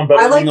like that one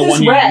better than the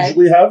one you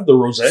usually have, the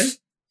rosé?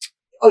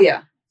 Oh,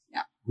 yeah.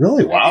 Yeah.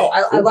 Really? Wow.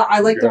 I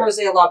like the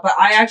rosé a lot, but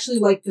I actually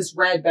like this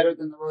red better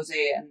than the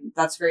rosé, and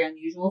that's very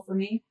unusual for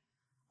me.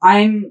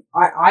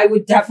 I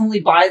would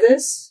definitely buy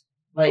this,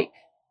 like,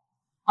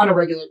 on a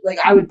regular, like,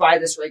 I would buy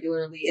this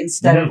regularly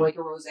instead of, like, a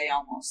rosé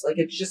almost. Like,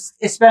 it's just,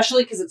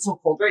 especially because it's so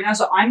cold right now.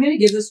 So I'm going to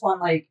give this one,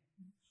 like,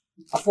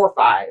 a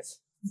 4-5.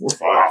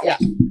 4-5. Yeah.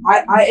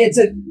 It's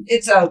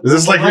a. Is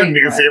this like your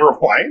new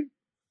favorite wine?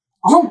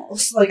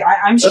 Almost. Like,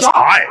 I'm That's shocked.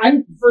 high.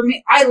 For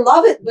me, I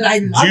love it, but I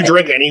love it. Do you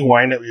drink any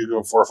wine that you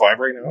go 4 or 5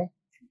 right now?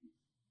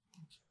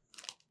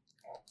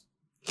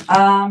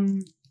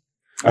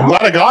 I'm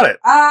glad I got it.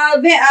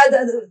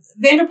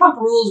 Vanderpump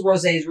Rules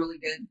rosé is really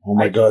good. Oh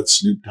my God,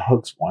 Snoop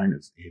Dogg's wine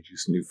is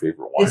Angie's new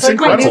favorite wine. It's like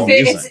my new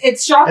favorite.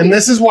 It's shocking. And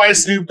this is why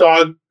Snoop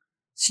Dogg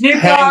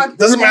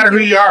doesn't matter who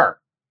you are.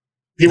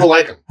 People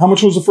like him. How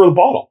much was it for the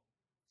bottle?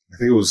 I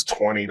think it was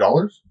 $20.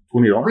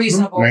 $20?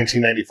 Reasonable.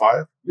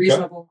 $19.95.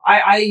 Reasonable.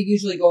 Okay. I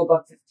usually go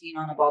above $15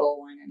 on a bottle of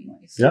wine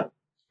anyways. Yeah.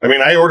 I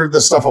mean, I ordered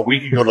this stuff a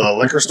week ago to the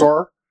liquor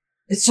store.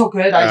 It's so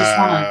good. I just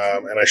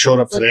want and I showed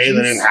up today.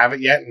 They didn't have it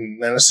yet.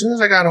 And then as soon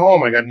as I got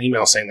home, I got an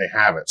email saying they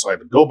have it. So I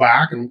had to go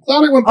back. And I'm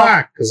glad I went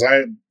back because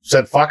I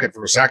said fuck it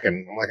for a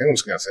second. I'm like, I'm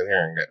just going to sit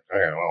here and get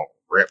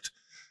ripped.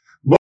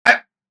 But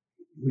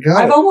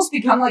I've almost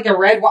become like a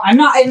red one. I'm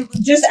not, and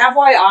just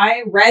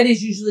FYI, red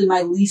is usually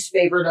my least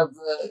favorite of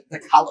the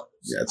colors.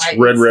 Yeah, it's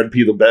red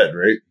pee the bed,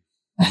 right?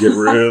 You get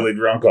really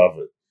drunk off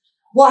it.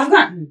 Well, I've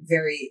gotten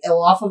very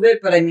ill off of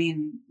it, but I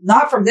mean,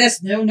 not from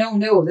this.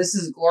 No. This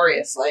is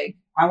glorious. Like,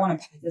 I want to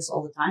buy this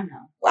all the time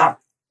now. Wow.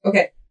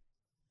 Okay.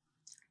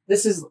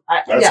 This is...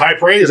 That's high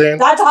praise, Ann.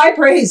 That's high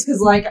praise,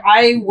 because, like,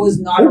 I was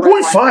not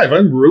 4.5.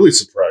 I'm really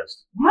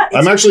surprised. What?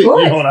 I'm actually...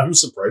 Good. I'm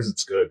surprised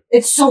it's good.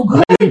 It's so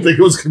good. I didn't think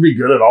it was going to be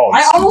good at all.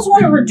 I almost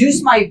want to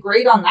reduce my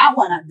grade on that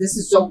one. This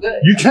is so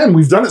good. You can.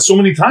 We've done it so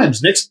many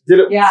times. Nick's did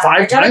it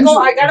 5 times.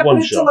 I gotta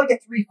put it to, like, a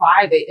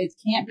 3.5. It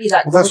can't be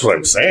that... Well, that's what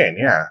I'm saying,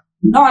 yeah.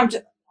 No, I'm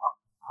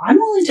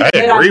willing to... I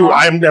agree.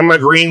 I'm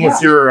agreeing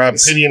with your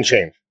opinion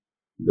change.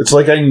 It's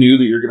like I knew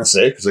that you were going to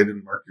say it because I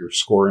didn't mark your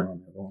scoring on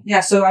the other one. Yeah,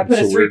 so I put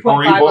a 3.5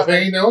 on it. Both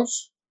any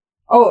notes?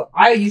 Oh,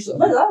 I usually...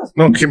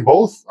 No, Kim,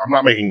 both. I'm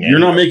not making any You're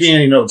not making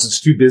any notes. It's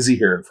too busy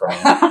here in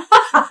front of me.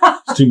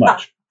 It's too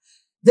much.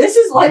 This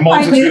is like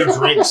my new...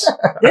 drinks.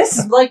 This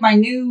is like my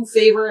new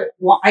favorite...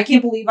 I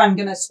can't believe I'm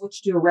going to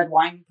switch to a red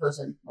wine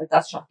person. Like,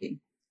 that's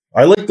shocking.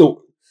 I like the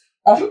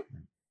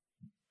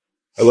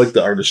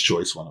Artist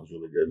Choice one. It was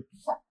really good.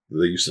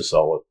 They used to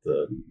sell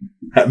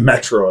at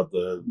Metro at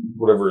the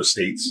whatever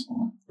estates,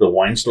 the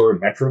wine store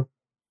in Metro.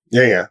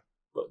 Yeah.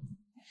 But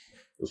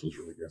This was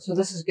really good. So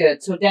this is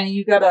good. So Denny,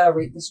 you gotta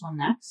rate this one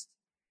next.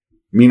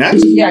 Me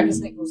next? Yeah,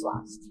 because Nick goes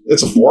last.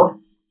 It's a 4.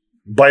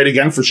 Buy it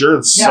again for sure.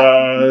 It's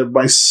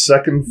my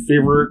second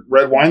favorite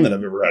red wine that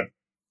I've ever had.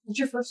 What's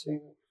your first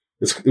favorite?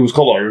 It was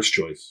called Irish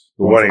Choice.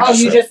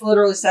 You just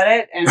literally said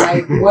it, and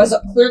I was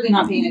clearly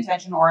not paying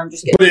attention, or I'm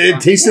just getting. But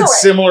it tasted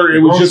similar.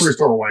 It was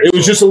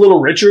just a little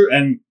richer,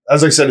 and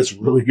as I said, it's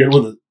really good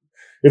with it.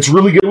 It's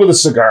really good with a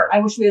cigar. I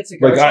wish we had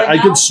cigars. Like I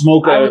could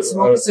smoke a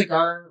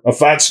cigar, a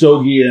fat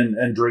stogie,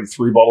 and drink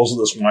 3 bottles of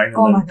this wine,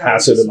 and then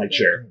pass it in my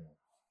chair.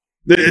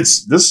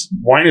 This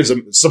wine is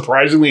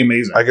surprisingly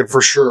amazing. I could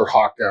for sure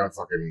hawk down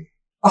fucking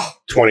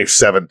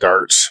 27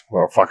 darts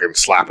while fucking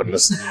slapping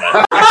this.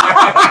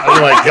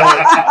 I'm like,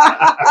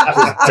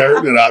 just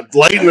darting it up,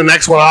 lighting the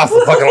next one off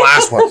the fucking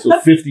last one. So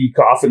 50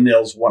 coffin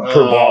nails, one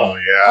per bottle.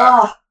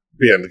 Yeah,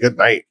 being a good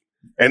night.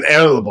 And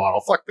out of the bottle,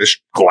 fuck this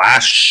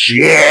glass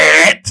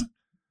shit.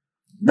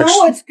 No,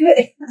 it's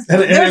good.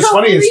 And it's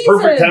funny. It's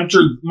perfect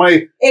temperature.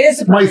 It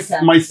is a perfect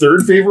temperature. My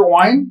third favorite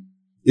wine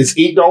is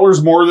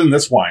 $8 more than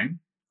this wine.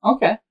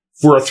 Okay.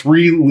 For a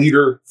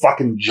 3-liter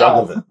fucking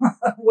jug of it.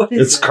 What is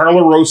it's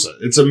Carla Rosa.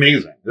 It's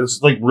amazing. It's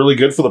like really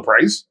good for the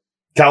price.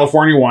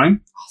 California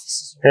wine.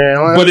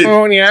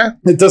 California.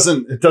 But it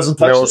doesn't touch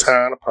knows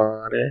how to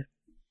party.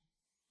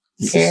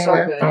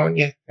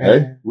 California.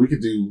 Hey, we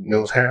could do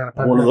knows how to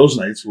party. One of those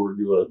nights where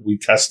we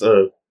test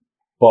a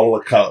bottle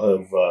of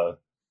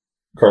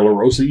Carla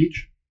Rosa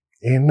each.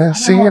 In the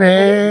city.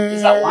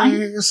 Is that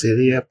wine?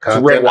 City of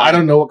Compton. I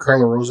don't know what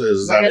Carla Rosa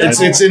is.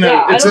 It's in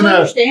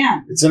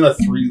a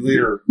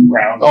 3-liter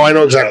round. Oh, I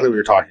know exactly what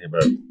you're talking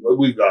about.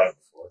 We've got it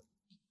before.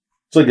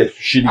 It's like a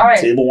shitty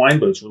table wine,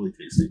 but it's really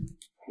tasty.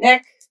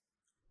 Nick.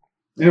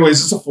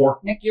 Anyways, it's a 4.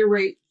 Nick, your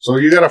rate. So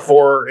you got a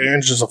 4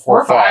 inch, is a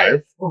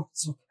 4.5. Oh,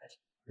 it's so good.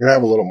 You're gonna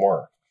have a little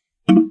more.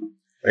 I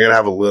gotta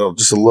have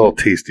just a little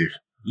tasty.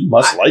 You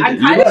must like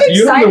it.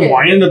 You haven't been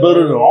whining about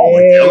it at all.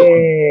 Like the other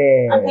one.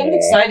 I'm kind of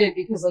excited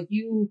because, like,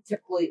 you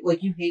typically,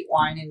 like, you hate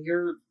wine and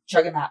you're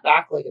chugging that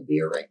back like a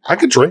beer right now. I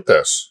could drink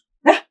this.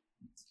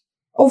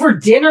 Over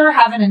dinner,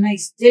 having a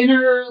nice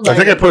dinner. I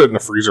think I put it in the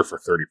freezer for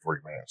 30,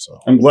 40 minutes. So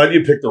I'm glad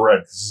you picked the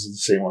red. This is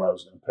the same one I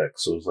was going to pick.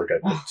 So it was like I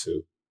picked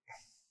 2.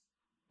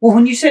 Well,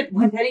 when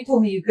Penny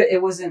told me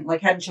it wasn't like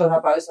hadn't showed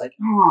up, I was like,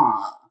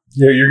 ah.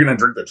 Yeah, you're going to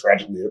drink the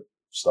Tragically Hip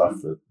stuff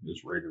that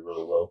is rated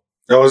really low.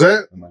 Oh, is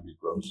it? It might be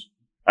gross.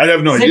 I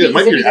have no idea. It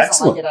might be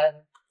excellent. Like it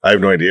either. I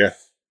have no idea.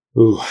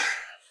 Ooh.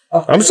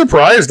 Okay. I'm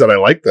surprised that I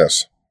like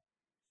this.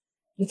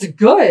 It's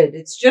good.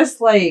 It's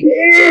just like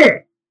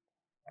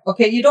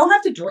okay, you don't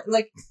have to drink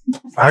like.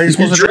 How are you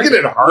supposed to drink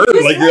it hard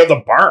like you're at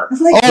the bar?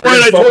 Right,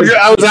 I told you.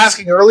 I was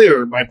asking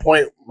earlier. My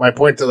point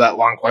to that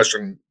long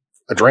question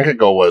a drink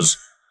ago was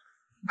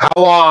how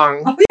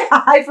long? Oh,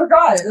 yeah, I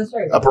forgot it. That's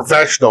right. A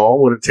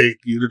professional would it take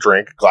you to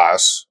drink a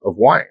glass of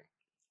wine?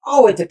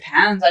 Oh, it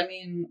depends. I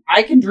mean,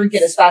 I can drink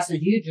it as fast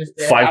as you just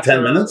did.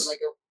 5-10 minutes?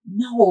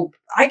 No,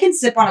 I can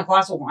sip on a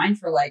glass of wine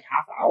for like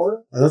half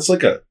hour. That's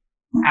like hour.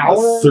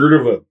 A third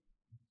of a.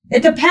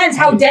 It depends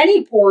how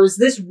Denny pours.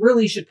 This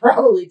really should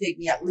probably take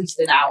me at least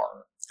an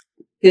hour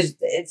because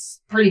it's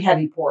pretty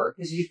heavy pour.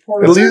 Because you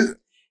pour it.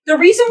 The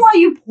reason why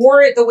you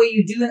pour it the way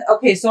you do it.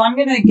 Okay, so I'm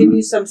gonna give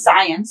you some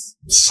science.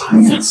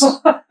 Science.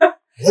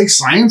 Like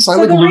science,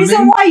 so the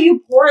reason why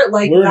you pour it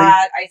like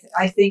that,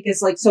 I think,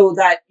 is like so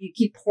that you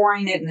keep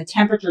pouring it and the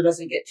temperature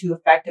doesn't get too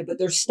affected. But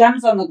there's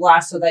stems on the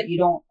glass so that you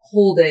don't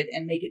hold it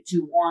and make it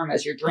too warm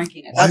as you're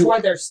drinking it. That's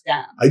why there's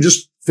stems. I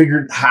just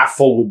figured half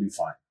full would be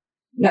fine.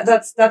 No,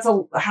 that's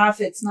a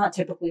half. It's not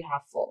typically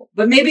half full,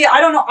 but maybe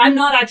I don't know. I'm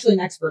not actually an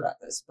expert at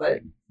this,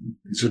 but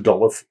these are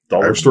dollar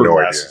store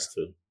glasses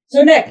too.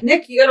 So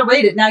Nick, you gotta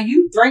rate it. Now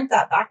you drank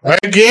that back. I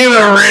gave it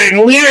a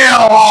rating. Leave it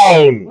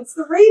alone. What's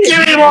the rating?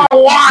 Give me more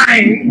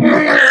wine.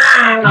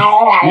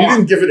 You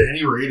didn't give it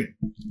any rating.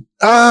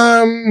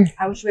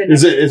 I wish we had.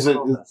 Is it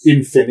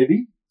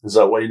infinity? Is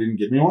that why you didn't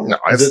give me one? No,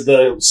 is it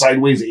the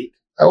sideways 8?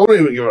 I wouldn't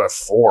even give it a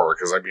 4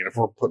 because I mean, if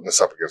we're putting this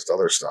up against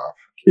other stuff,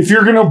 if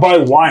you're gonna buy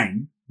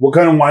wine, what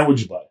kind of wine would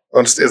you buy?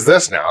 Is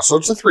this now? So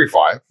it's a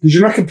 3.5 because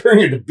you're not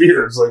comparing it to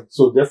beer. It's like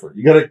so different.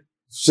 You gotta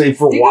say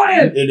for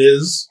wine, it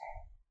is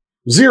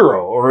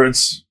 0 or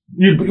it's.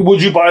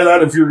 Would you buy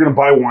that if you're going to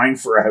buy wine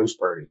for a house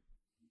party?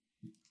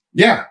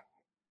 Yeah.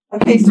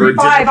 Okay, 3.5.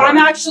 I'm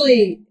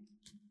actually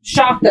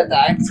shocked at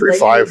that.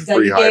 3.5,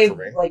 pretty high for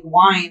me. Like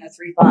wine,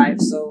 a 3.5.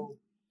 So.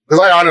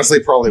 Because I honestly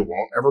probably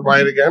won't ever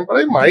buy it again, but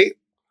I might.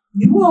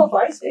 You will if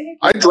I say.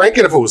 I'd drink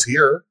it if it was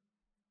here.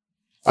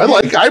 I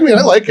like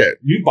it.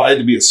 You'd buy it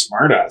to be a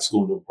smart ass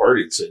going to a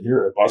party and say,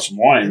 here, I bought some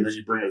wine, and then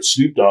you bring out a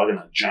Snoop Dogg and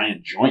a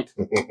giant joint.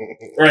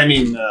 Or I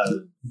mean,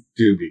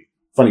 doobie.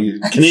 Funny,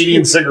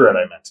 Canadian cigarette,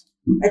 I meant.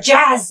 A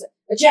jazz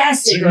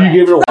cigarette. You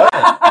gave it a what?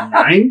 A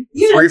 9?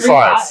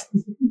 3.5.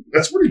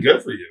 That's pretty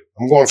good for you.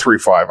 I'm going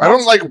 3.5. I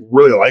don't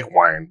really like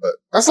wine, but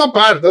that's not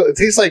bad. It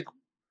tastes like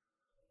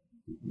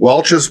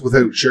Welch's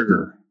without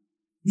sugar.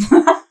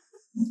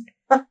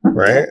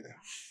 Right?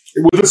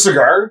 With a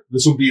cigar,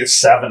 this would be a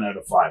 7 out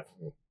of 5.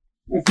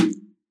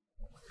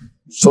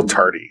 So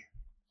tardy.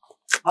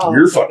 Oh,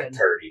 you're fucking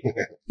tardy.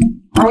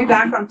 Are we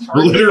back on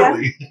tardy?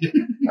 Literally.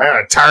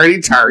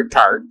 Tardy.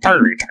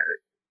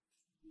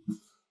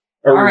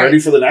 Are we All right. ready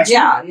for the next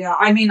one? Yeah.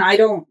 I mean, I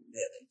don't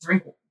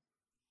drink.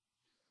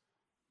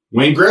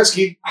 Wayne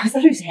Gretzky, I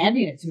thought he was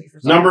handing it to me for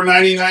some number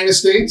 99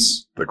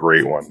 Estates. The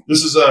great one.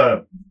 This is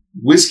a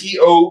whiskey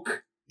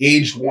oak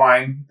aged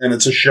wine, and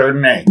it's a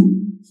Chardonnay.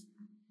 and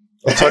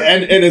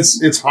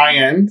it's high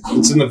end.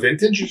 It's in the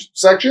vintage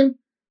section.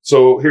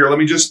 So here, let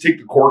me just take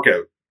the cork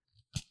out.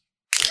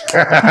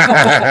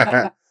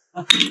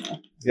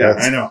 Yeah,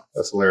 I know.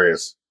 That's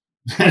hilarious.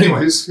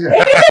 Anyways,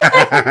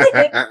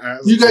 yeah.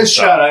 You guys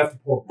shut. I have to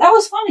pour. That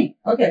was funny.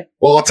 Okay.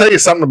 Well, I'll tell you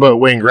something about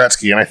Wayne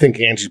Gretzky, and I think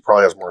Angie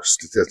probably has more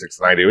statistics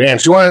than I do.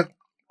 Angie, do you want to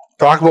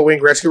talk about Wayne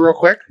Gretzky real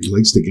quick? He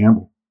likes to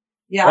gamble.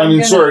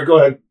 Yeah. Sorry, go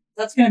ahead.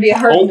 That's going to be a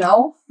hard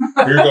no.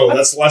 Here you go.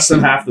 That's less than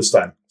half this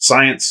time.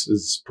 Science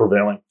is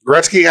prevailing.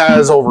 Gretzky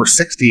has over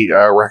 60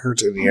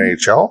 records in the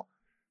NHL.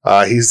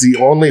 He's the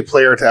only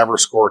player to ever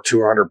score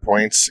 200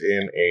 points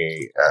in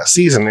a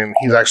season, and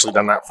he's actually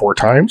done that 4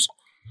 times.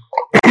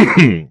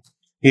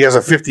 He has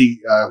a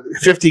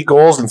 50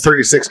 goals in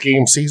 36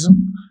 game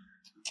season.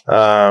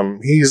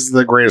 He's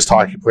the greatest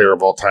hockey player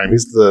of all time.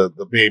 He's the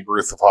Babe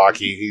Ruth of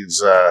hockey. He's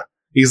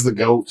the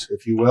GOAT,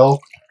 if you will,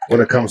 when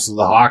it comes to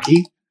the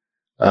hockey.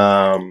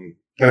 And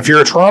if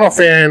you're a Toronto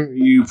fan,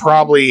 you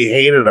probably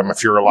hated him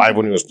if you were alive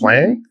when he was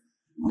playing,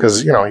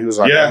 because he was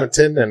on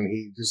Edmonton and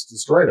he just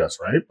destroyed us,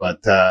 right?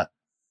 But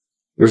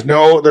there's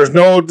no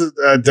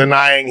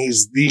denying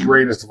he's the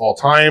greatest of all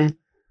time,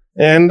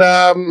 and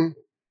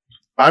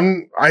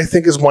I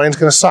think his wine's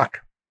gonna suck.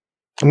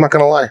 I'm not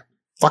gonna lie.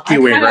 Fuck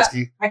you, Wayne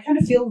Gretzky. I kind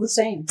of feel the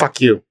same. Fuck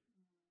you.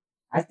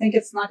 I think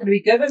it's not going to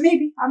be good, but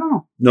maybe. I don't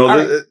know.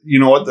 No, you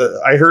know what?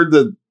 I heard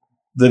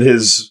that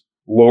his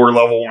lower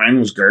level wine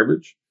was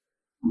garbage,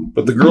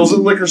 but the girls at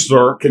the liquor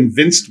store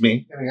convinced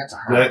me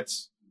that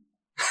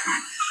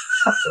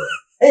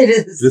it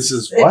is. This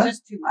is it's what?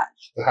 Just too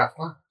much. The half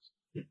glass.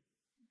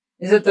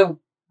 Is it the?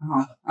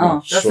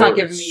 Oh, that's not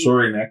giving me.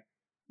 Sorry, Nick.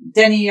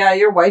 Denny,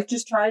 your wife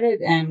just tried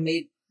it and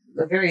made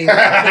a very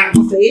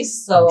terrible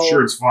face. So I'm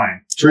sure it's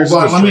fine. Hold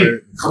on, let me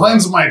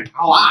cleanse my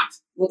palate.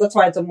 well, that's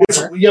why it's a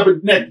water. Yeah,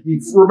 but Nick,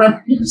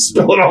 remember you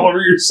spill it all over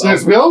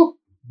yourself. Bill?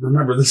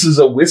 Remember, this is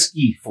a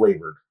whiskey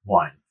flavored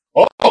wine.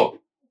 Oh,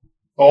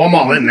 I'm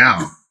all in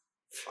now.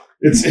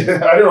 It's I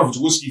don't know if it's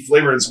whiskey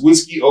flavored. It's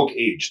whiskey oak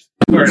aged.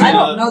 I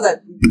don't know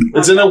that.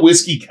 It's in a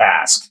whiskey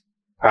cask.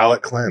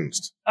 Palate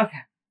cleansed. Okay.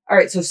 All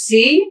right. So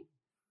C.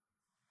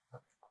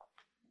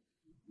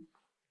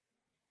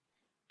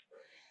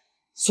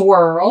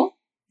 Swirl.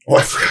 Oh,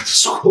 I forgot to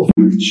swirl.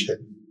 Shit.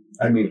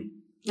 I mean,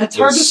 It's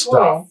hard to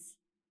swirl.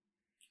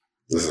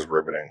 This is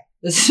riveting.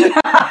 This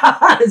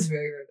is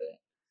very riveting.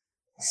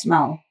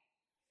 Smell.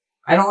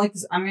 I don't like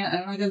this. I'm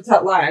not going to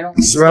lie. I don't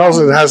like Smells.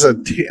 It has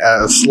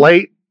a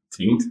slight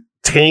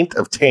taint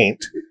of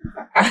taint.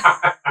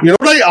 You know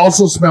what I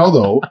also smell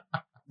though?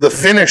 The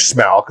finish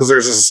smell, because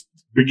there's this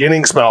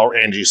beginning smell.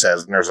 Angie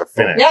says, and there's a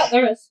finish. Yeah,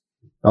 there is.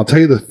 I'll tell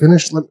you the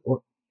finish.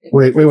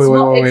 Wait.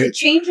 It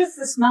changes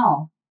the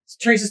smell.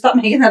 Teresa, stop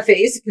making that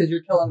face because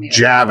you're killing me.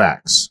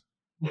 Javax.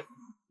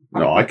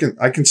 no, I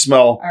can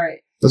smell. All right.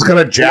 It's got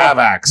a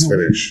Javax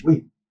finish.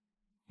 Wait.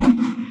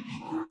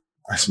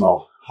 I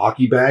smell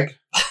hockey bag.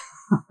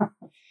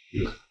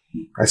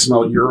 I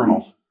smell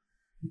urinal.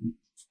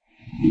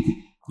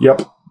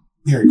 Yep.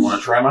 Here, you want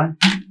to try mine?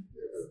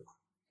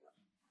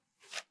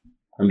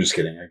 I'm just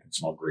kidding. I can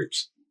smell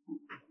grapes.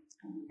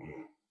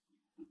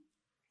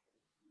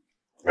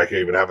 I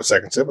can't even have a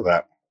second sip of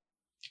that.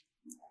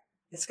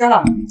 It's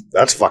got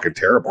That's fucking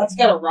terrible.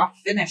 a rough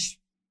finish.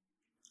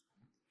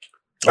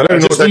 I don't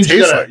even know what that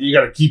tastes like. You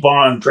got to keep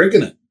on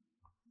drinking it.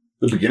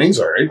 The beginning's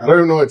all right. I don't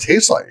even know what it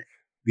tastes like.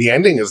 The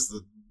ending is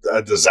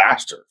a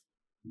disaster.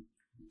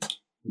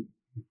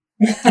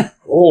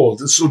 Oh,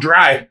 this is so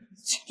dry.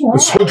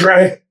 It's so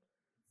dry.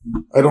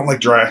 I don't like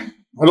dry.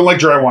 I don't like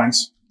dry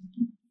wines.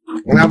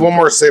 I'm gonna have one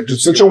more sip.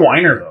 It's such a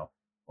whiner, though.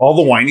 All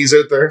the whinies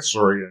out there.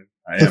 Sorry,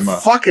 I am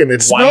a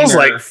it smells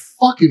whiner. like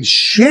fucking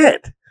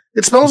shit.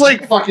 It smells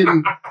like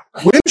fucking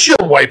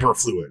windshield wiper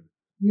fluid.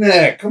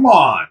 Nick, come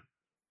on.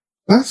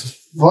 That's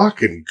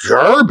fucking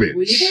garbage.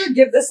 Well, you better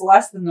give this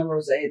less than the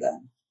rosé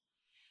then,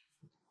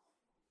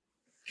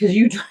 because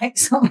you drank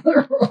some of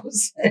the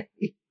rosé.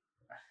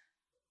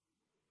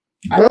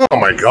 Oh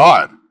my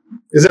god.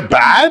 Is it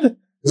bad?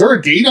 Is there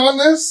a date on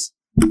this?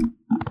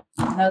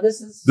 No,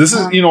 this is.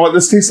 You know what?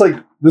 This tastes like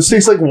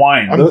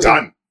wine. I'm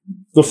done.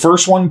 The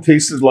first one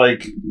tasted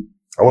like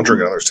I won't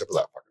drink another sip of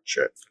that fucking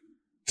shit.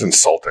 It's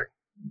insulting.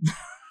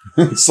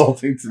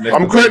 insulting to Nick.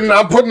 I'm putting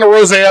the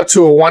rosé up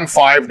to a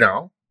 1.5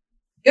 now.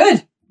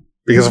 Good.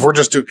 Because if we're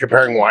just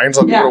comparing wines,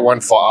 I'll give it a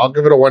 1.5. I'll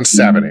give it a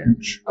 1.7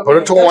 inch. Okay, Put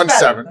it to a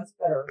 1.7. That's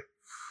better.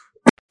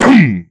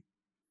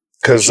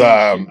 Because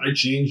I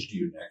changed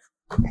you, Nick.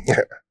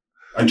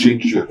 I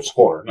changed your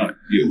score, not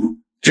you.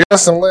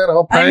 Just a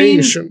little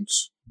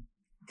patience.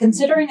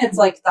 Considering it's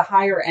like the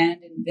higher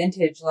end in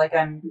vintage, like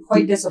I'm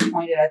quite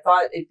disappointed. I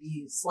thought it'd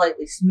be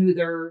slightly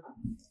smoother,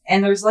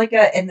 and there's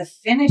and the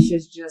finish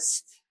is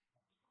just.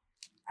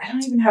 I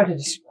don't even know how to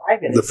describe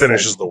it. The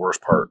finish is the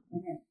worst part.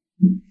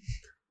 Mhm.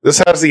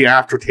 This has the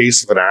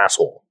aftertaste of an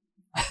asshole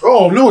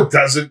Oh no, it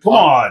doesn't. Come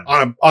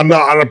on. on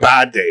a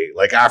bad day,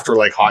 like after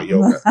like hot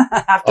yoga.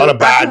 after, On a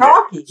bad after day.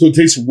 hockey. So it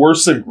tastes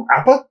worse than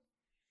grappa?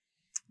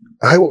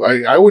 I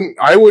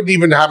wouldn't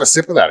even have a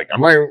sip of that.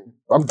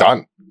 I'm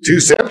done. 2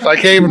 sips, I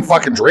can't even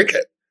fucking drink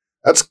it.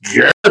 That's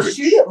garbage.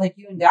 Shoot it like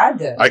you and Dad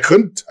did. I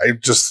couldn't. I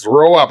just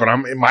throw up, and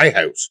I'm in my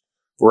house.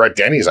 If we're at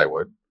Denny's, I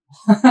would.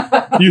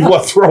 You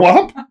what? Throw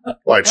up?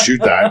 Well, I'd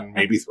shoot that and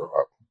maybe throw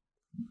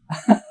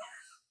up.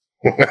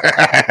 All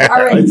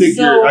right,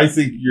 I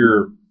think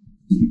you're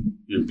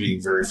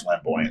being very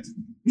flamboyant.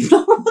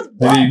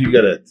 Maybe you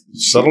gotta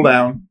settle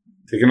down,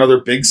 take another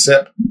big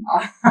sip,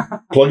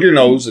 plug your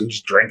nose, and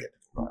just drink it.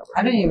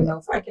 I don't even know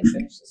if I can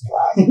finish this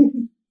glass.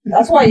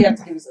 That's why you have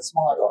to give us a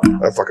smaller one.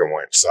 That fucking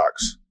wine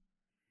sucks.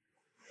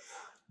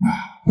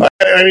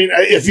 I mean,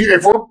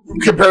 if we're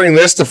comparing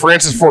this to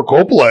Francis Ford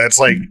Coppola, it's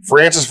like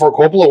Francis Ford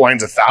Coppola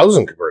wine's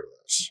 1,000 compared to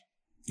this.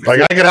 Like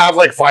I could have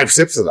like 5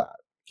 sips of that.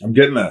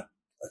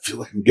 I feel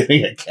like I'm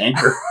getting a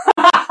canker.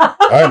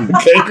 I'm a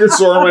canker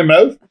sore in my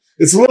mouth.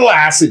 It's a little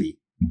acidy.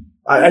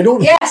 I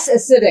don't. Yes,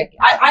 acidic.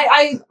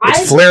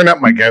 It's flaring up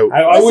my gout.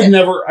 I would Listen,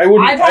 never. I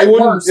wouldn't. I've had I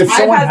wouldn't. worse. If I've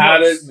someone had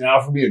had worse. it and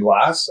offered me a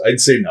glass, I'd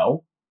say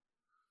no.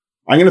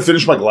 I'm going to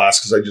finish my glass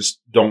because I just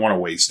don't want to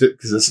waste it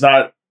because it's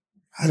not.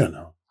 I don't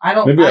know. I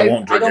don't. Maybe I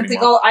won't I drink don't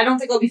think anymore. I don't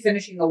think I'll be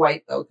finishing the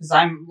white though because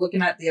I'm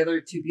looking at the other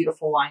 2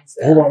 beautiful wines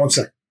there, Hold on one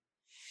second.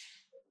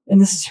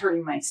 and this is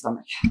hurting my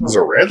stomach. Is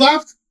there red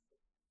left?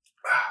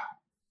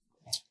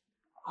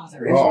 Oh,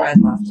 there is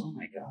red left. Oh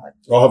my god,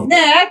 I'll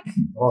Nick.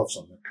 have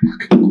something.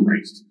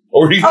 Christ.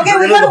 Or you can Okay,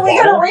 drink we it out of the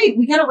gotta bottle. rate.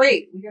 We gotta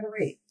rate.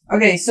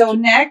 Okay, so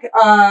Nick. Can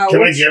I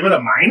which- give it a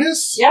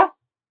minus? Yeah.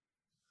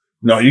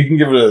 No, you can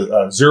give it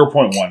a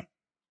 0.1.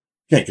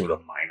 Can't give it a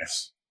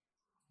minus.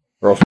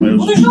 Or else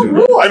Well, there's no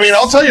rule. I mean,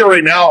 I'll tell you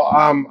right now.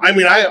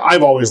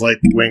 I've always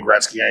liked Wayne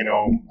Gretzky. I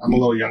know I'm a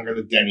little younger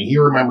than Denny. He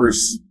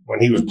remembers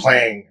when he was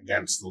playing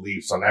against the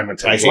Leafs on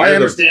Edmonton. So I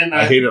understand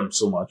that. I hate him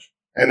so much.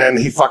 And then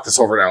he fucked us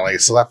over in LA.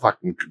 So that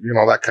fucking,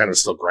 that kind of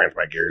still grinds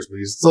my gears. But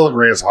he's still the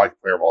greatest hockey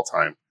player of all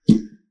time.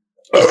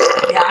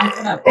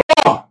 Yeah,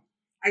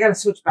 I gotta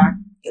switch back.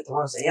 Get the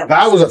rosé.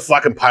 That was a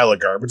fucking pile of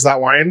garbage,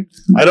 that wine.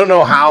 I don't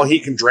know how he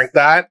can drink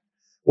that.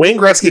 Wayne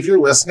Gretzky, if you're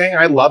listening,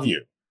 I love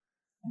you.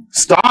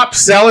 Stop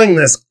selling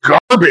this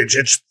garbage.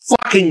 It's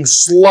fucking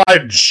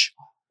sludge.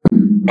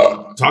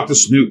 Talk to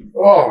Snoop.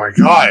 Oh my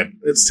God.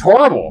 It's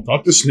horrible.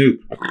 Talk to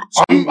Snoop.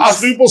 I'm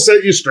Snoop will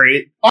set you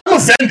straight.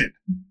 offended.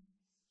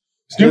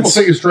 Snoop will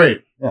set you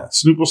straight. Yeah,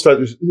 Snoop will set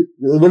you.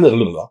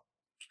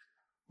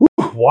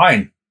 Whew,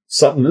 wine.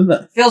 Something in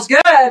that. Feels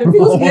good. It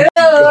feels good.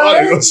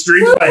 God, it goes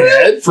straight to my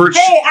head. For,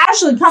 Hey,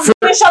 Ashley, come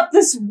finish up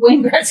this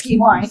Wayne Gretzky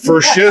wine.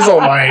 for shizzle,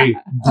 my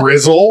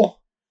brizzle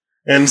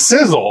and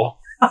sizzle.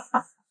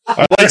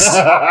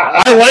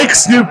 I like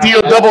Snoop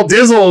D-O double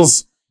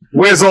dizzles,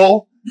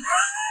 whizzle,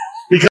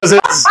 because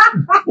it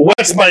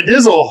wets my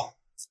dizzle.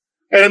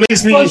 And it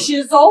makes me For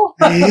shizzle.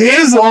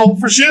 hizzle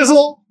for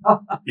shizzle.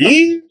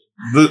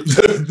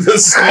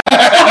 Is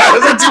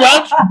that too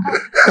much?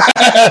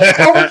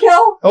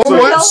 Overkill. Oh, So,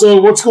 what?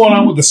 so what's going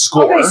on with the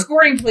score? Okay,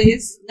 scoring,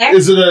 please. Next.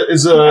 Is it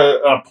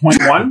a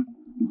 0.1?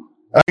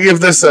 I give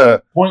this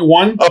a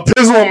 0.1?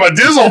 pizzle and my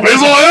dizzle,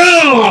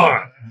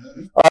 pizzle.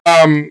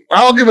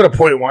 I'll give it a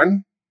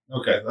 0.1.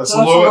 Okay, that's So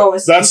the that's the lowest.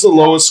 lowest. That's the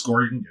lowest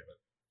score you can give it.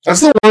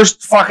 That's the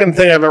worst fucking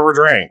thing I've ever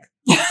drank.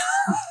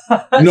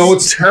 No,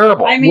 It's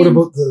terrible. I mean, what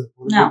about the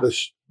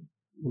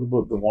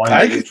wine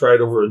I that you tried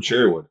over in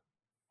Cherrywood?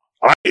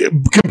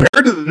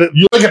 Compared to the,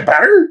 You like it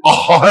better?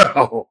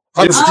 oh,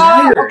 It's Oh,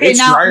 drier. okay, It's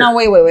now, drier.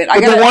 wait. I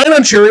but the gotta. wine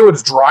on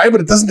Cherrywood's dry,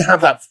 but it doesn't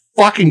have that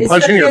fucking It's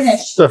punch the in your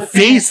finish. the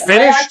face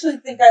finish. I actually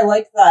think I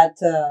like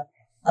that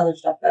other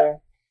stuff better.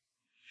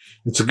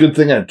 It's a good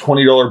thing a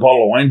 $20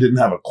 bottle of wine didn't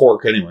have a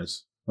cork,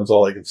 anyways. That's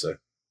all I can say.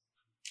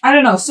 I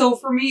don't know. So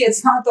for me,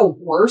 it's not the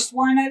worst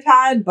wine I've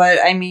had, but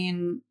I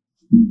mean,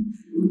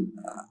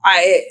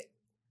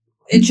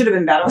 it should have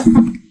been better.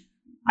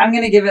 I'm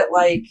gonna give it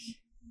like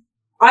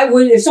I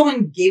would if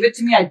someone gave it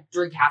to me, I'd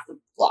drink half the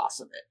glass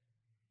of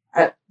it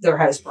at their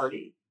house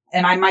party,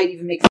 and I might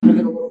even make fun of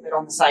it a little bit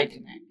on the side to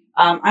Nick.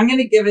 I'm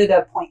gonna give it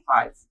a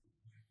 0.5.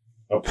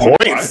 A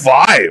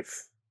 0.5.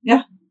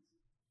 Yeah.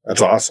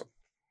 That's awesome.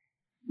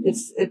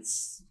 It's.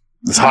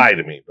 It's high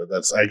to me, but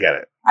I get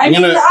it. I'm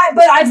gonna-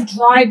 But I've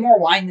tried more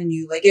wine than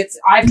you. Like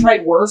I've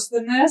tried worse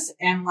than this,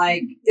 and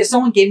like if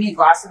someone gave me a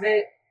glass of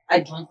it,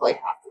 I'd drink like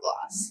half the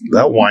glass.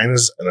 That wine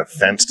is an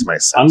offense to my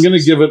senses. I'm going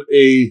to give it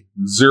a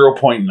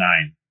 0.9.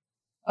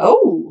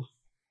 Oh,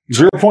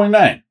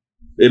 0.9.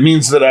 It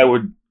means that I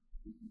would,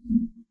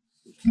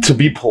 to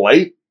be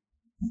polite,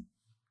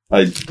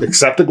 I'd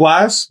accept a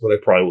glass, but I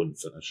probably wouldn't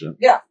finish it.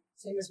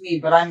 same as me,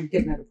 but I'm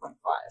giving it a 0.5.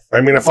 I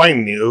mean, if I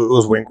knew it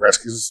was Wayne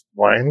Gretzky's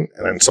wine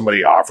and then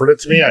somebody offered it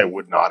to me, I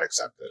would not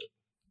accept it.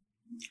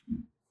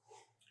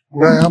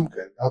 Nah, I'm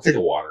good. I'll take a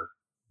water.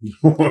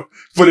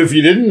 But if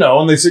you didn't know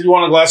and they said you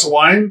want a glass of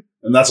wine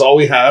and that's all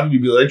we have,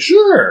 you'd be like,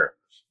 sure.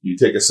 You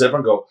take a sip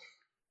and go,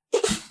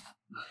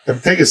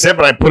 I'd take a sip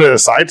and I put it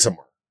aside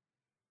somewhere.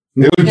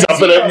 It would Yeah,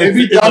 dump it out. It'd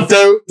be dumped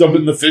out Dump it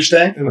in the fish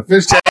tank. in the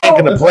fish tank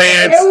and the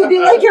plants. It would be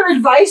like your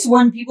advice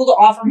when people to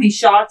offer me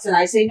shots, and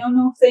I say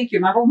no, thank you.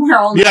 Remember when we're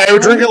all Yeah, I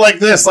would drink it like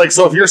this. Like,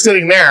 so if you're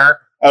sitting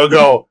there, I would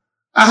go,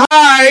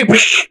 hi,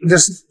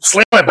 just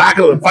slam my back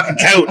on the fucking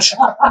couch.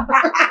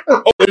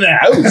 In the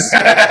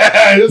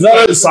house.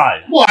 Not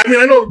outside. Well, I mean,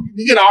 I know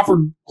you get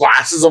offered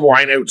glasses of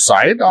wine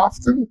outside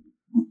often.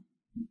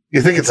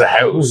 You think it's a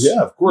house?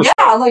 Yeah, of course.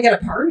 Yeah, like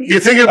at a party. You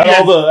think it'd At be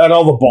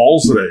all the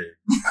balls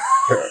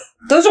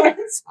Those are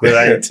that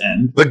I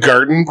attend. the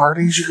garden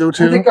parties you go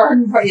to? the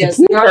garden party. Yes,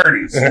 the garden.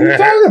 Parties. What are you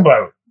talking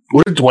about?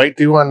 What did Dwight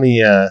do on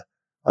the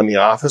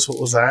Office? What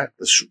was that?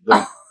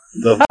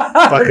 The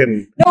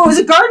fucking. No, it was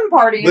a garden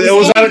party. It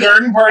was at a Andy-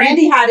 garden party.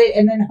 Andy had it,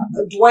 and then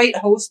Dwight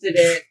hosted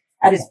it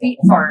at his peat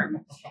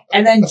farm.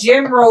 And then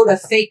Jim wrote a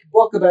fake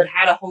book about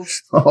how to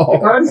host the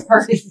garden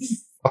party.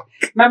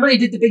 Remember, he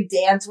did the big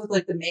dance with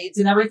like the maids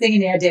and everything,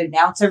 and he had to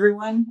announce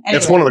everyone. Anyway,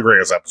 It's one of the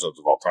greatest episodes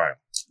of all time.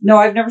 No,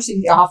 I've never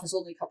seen The Office.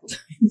 Only a couple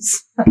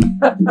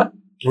times.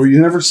 Well,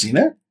 you never seen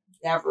it?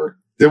 Never.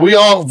 Did we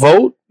all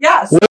vote?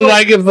 Yeah. So, What did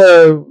I give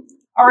the?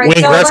 all right. Wayne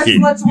So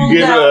Gretzky? let's You roll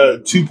gave it down. a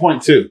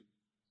 2.2.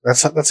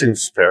 That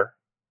seems fair.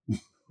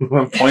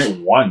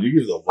 1.1. You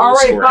give the lowest All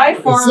right, score. by It's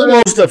the far,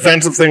 most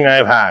offensive thing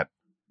I've had.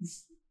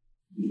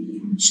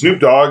 Snoop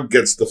Dogg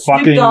gets the Snoop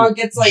fucking Dogg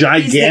gets like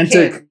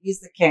gigantic. He's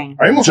the king.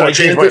 I almost want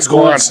to change my Gigantic score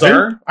on gold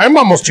star. Snoop. I'm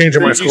almost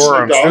changing my Thank you,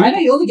 score on Snoop Dogg. Snoop. I know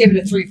you only gave it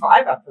a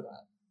 3.5 after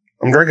that,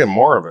 I'm drinking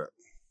more of it.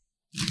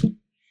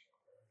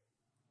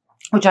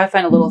 which I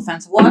find a little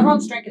offensive. Well,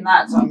 everyone's drinking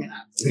that, so I'm gonna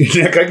have to.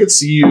 Nick, I could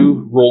see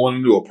you rolling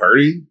into a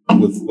party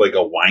with like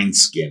a wine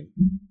skin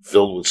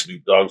filled with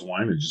Snoop Dogg's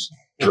wine and just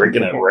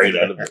drinking it right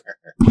out of it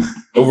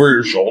over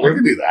your I shoulder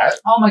can do that.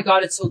 Oh my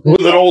god, it's so good.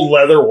 with an old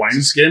leather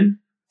wine skin.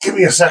 Give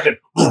me a second.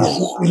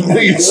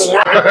 you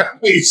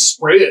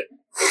spray it.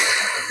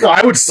 No,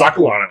 I would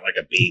suckle on it like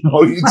a bee.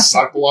 Oh, you'd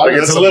suck a lot. Like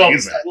it's That's a little,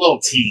 amazing. little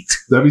teat.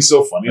 That'd be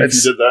so funny if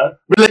It's- you did that.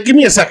 But like, give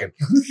me a second.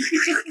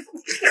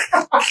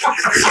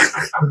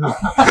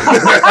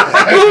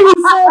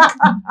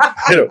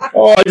 I don't,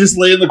 Oh, I just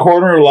lay in the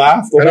corner and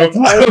laugh the I whole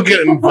don't, I time. don't get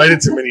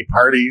invited to many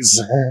parties.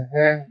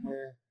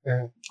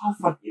 Oh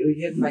fuck you!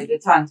 You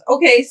invited tons.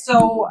 Okay,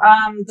 so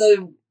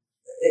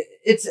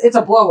it's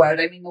a blowout.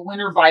 I mean, the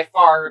winner by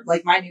far,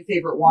 like my new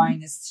favorite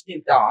wine is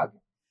Snoop Dogg.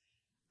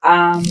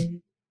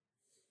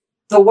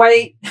 The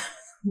white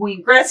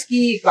Wayne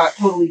Gretzky got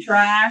totally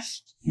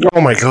trashed.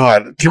 Oh my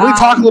god! Can we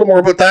talk a little more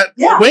about that?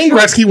 Yeah, Wayne sure.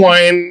 Gretzky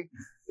wine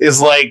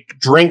is like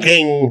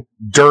drinking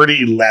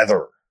dirty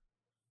leather.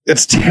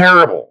 It's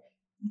terrible.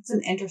 It's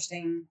an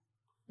interesting.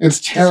 It's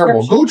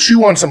terrible. Go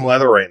chew on some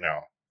leather right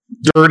now.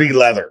 Dirty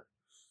leather,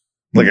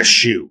 like a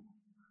shoe.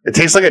 It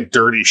tastes like a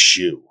dirty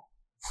shoe.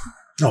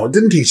 No, it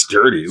didn't taste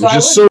dirty. It So was I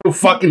just so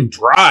fucking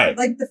dry.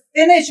 Like the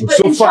finish, It's but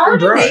so in fucking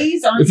dry.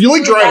 Chardonnays aren't If you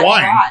like really dry that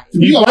wine, dry. To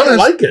be you might honest-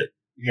 like it.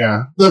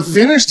 Yeah, the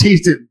finish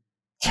tasted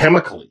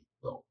chemically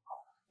though.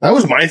 That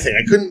was my thing.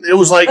 I couldn't. It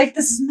was like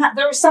the smell.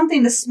 There was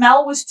something. The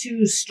smell was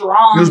too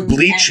strong. it was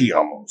bleachy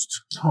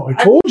almost. Oh, I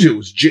told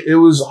you it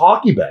was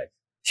hockey bag.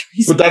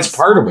 But that's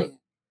part of it.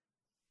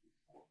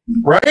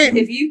 Right?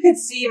 If you could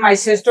see my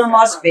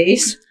sister-in-law's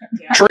face,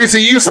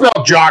 Tracy, you smell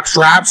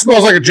jockstrap.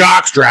 Smells like a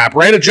jockstrap,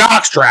 right? A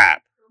jockstrap.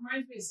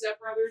 Reminds me of Step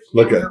Brothers.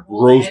 Like a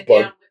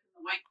rosebud.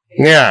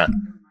 Yeah.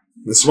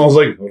 It smells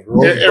like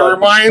It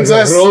reminds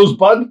us.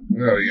 rosebud.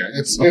 Oh yeah,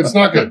 it's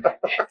not good.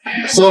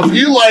 So if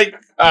you like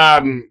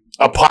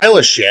a pile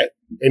of shit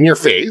in your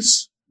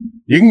face,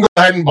 you can go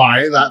ahead and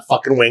buy that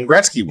fucking Wayne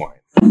Gretzky wine.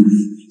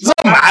 That's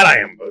how mad I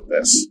am about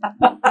this.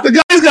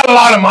 The guy's got a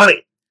lot of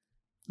money.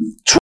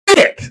 Try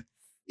it.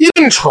 You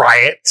didn't try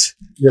it.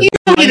 Yeah, You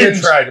he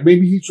didn't. tried it.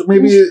 Maybe he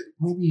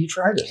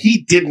tried it.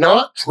 He did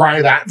not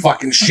try that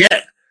fucking shit.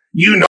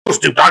 You know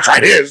Snoop Dogg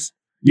tried his.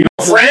 You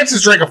know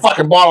Francis drank a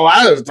fucking bottle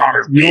out of his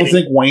daughter's You don't baby.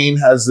 think Wayne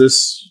has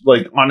this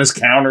like on his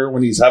counter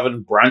when he's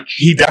having brunch?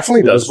 He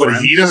definitely With does, his but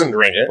friends? he doesn't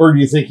drink it. Or do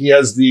you think he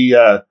has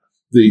the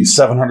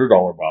 $700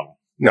 bottle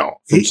No.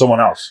 from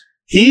someone else?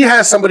 He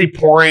has somebody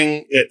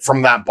pouring it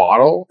from that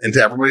bottle into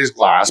everybody's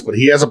glass, but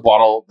he has a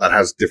bottle that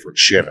has different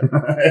shit in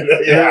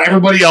it. Yeah,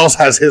 everybody else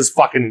has his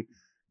fucking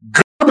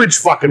garbage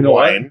fucking You know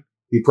what? wine.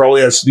 He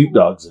probably has Snoop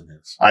Dogg's in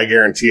his. I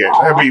guarantee it.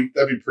 Aw.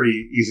 That'd be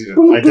pretty easy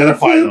to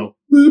identify though.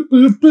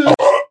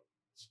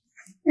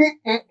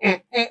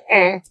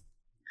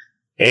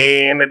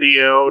 And the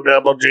D-O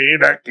double G,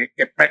 that kick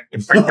it back.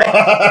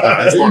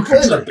 That's more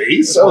playing the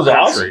bass. That was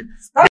awesome.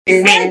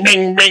 Ding, ding,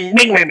 ding, ding,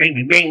 ding, ding,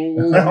 ding, ding.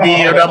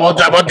 D-O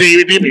double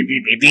D, D, D,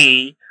 D, D,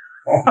 D.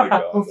 Oh my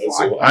god, that's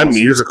so I'm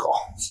awesome. musical.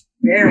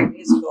 very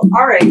musical.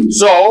 All right,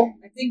 So,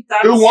 I think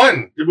that's. who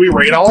won? Did we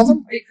rate all of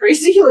them? Are you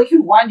crazy? Like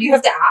who won? You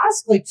have to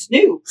ask. Like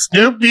Snoop.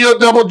 Snoop D-O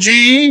double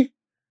G.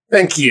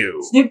 Thank you.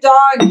 Snoop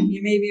Dogg,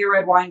 you may be a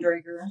red wine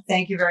drinker.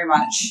 Thank you very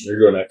much. There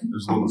you go, Nick.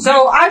 There's no-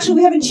 So actually,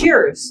 we haven't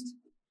cheers.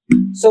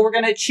 So we're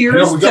gonna I cheers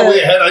know, we got way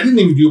to. ahead. I didn't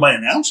even do my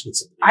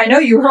announcements. I know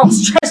you were all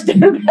stressed out.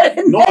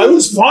 No, I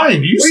was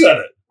fine. You said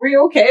it. Were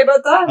you okay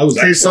about that? I was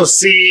Okay, so excellent.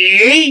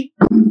 C.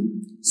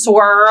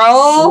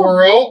 Swirl.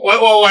 Swirl.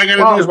 What I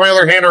gotta use my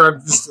other hand, or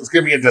it's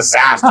gonna be a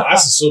disaster.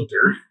 Glass is so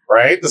dirty.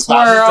 Right? This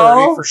glass is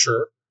dirty for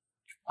sure.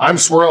 I'm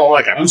swirling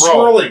like a pro.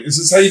 Swirling. Is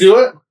this how you do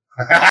it?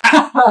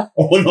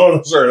 Oh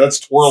no, sorry, that's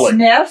twirling.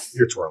 Sniff.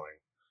 You're twirling.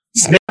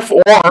 Sniff,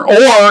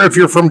 or if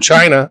you're from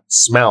China,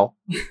 smell.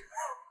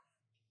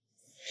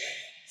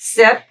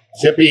 Sip.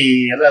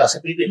 Sippy, a little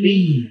sippy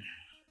dippy.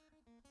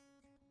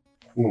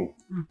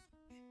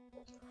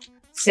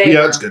 Savor.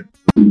 Yeah, that's good.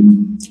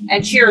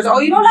 And cheers. Oh,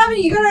 you don't have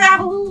any. You gotta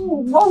have a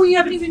little. Oh, we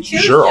haven't even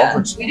cheers Sure,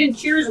 yet. We didn't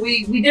cheers.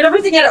 We did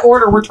everything out of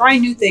order. We're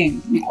trying new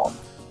things.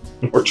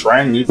 We're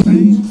trying new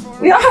things.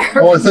 We are.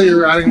 Oh, I thought you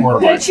were adding more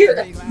to mine.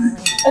 Cheers.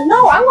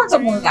 No, I want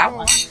some more of that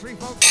one.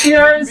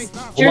 Cheers.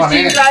 Cheers to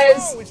you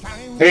guys.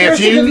 Hey, Cheers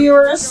to the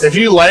viewers. if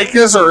you like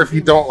us or if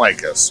you don't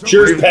like us,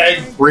 Cheers,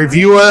 Peg.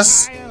 review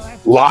us,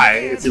 lie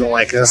if you don't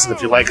like us, and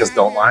if you like us,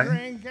 don't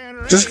lie.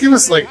 Just give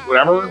us like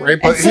whatever, right?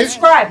 And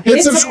subscribe.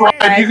 Hit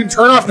subscribe. You can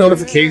turn off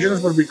notifications,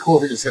 but it'd be cool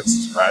if you just hit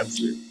subscribe.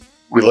 So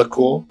we look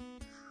cool.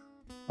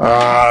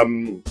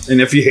 And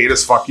if you hate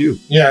us, fuck you.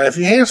 Yeah, if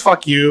you hate us,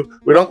 fuck you.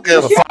 We don't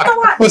give a You know fuck.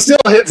 what? But still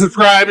hit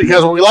subscribe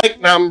because we like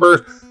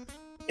numbers.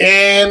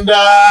 And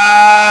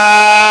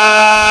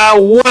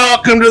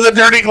welcome to the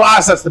Dirty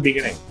Glass. That's the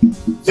beginning.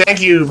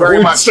 Thank you very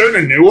We're much.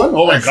 starting a new one?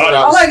 Oh my god.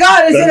 Oh my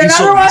god, is That'd it be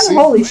so another one? messy.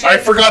 Holy shit. I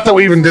forgot that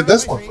we even did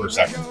this one for a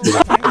second.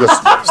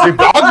 The Sleep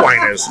Dog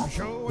wine is.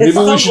 Maybe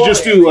so we should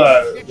just do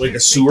like a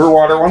sewer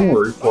water one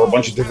where we pour a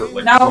bunch of different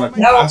liquids in a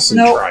glass and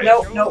try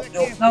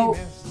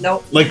it.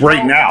 No. Like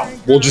right now.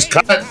 We'll just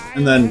cut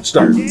and then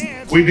start.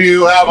 We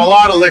do have a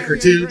lot of liquor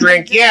to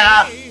drink.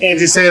 Yeah.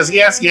 Angie says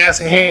yes,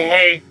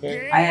 hey.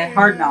 I had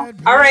hard no.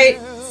 All right.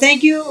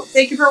 Thank you.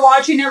 Thank you for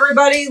watching,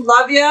 everybody.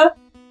 Love you.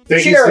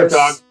 Thank Cheers. you, Sleep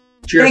Dog.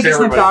 Cheers Thank to you,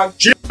 Snoop everybody. Dogg.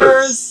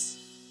 Cheers.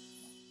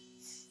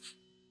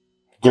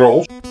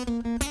 Gross.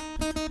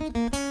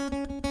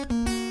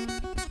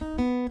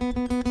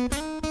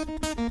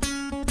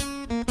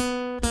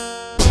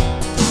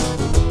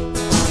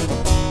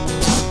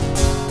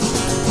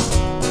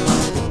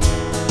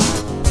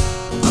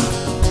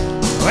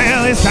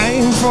 Well, it's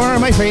time for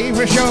my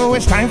favorite show.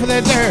 It's time for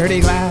the Dirty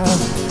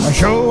Glass. A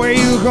show where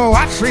you go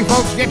watch three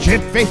folks get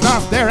shit-faced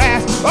off their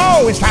ass.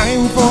 Oh, it's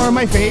time for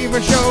my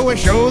favorite show. A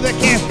show that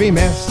can't be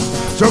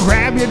missed. So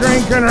grab your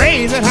drink and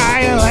raise it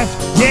high and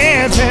let's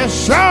get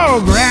pissed.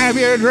 So grab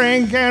your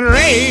drink and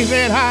raise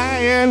it high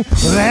and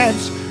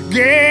let's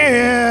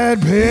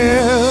get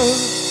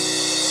pissed.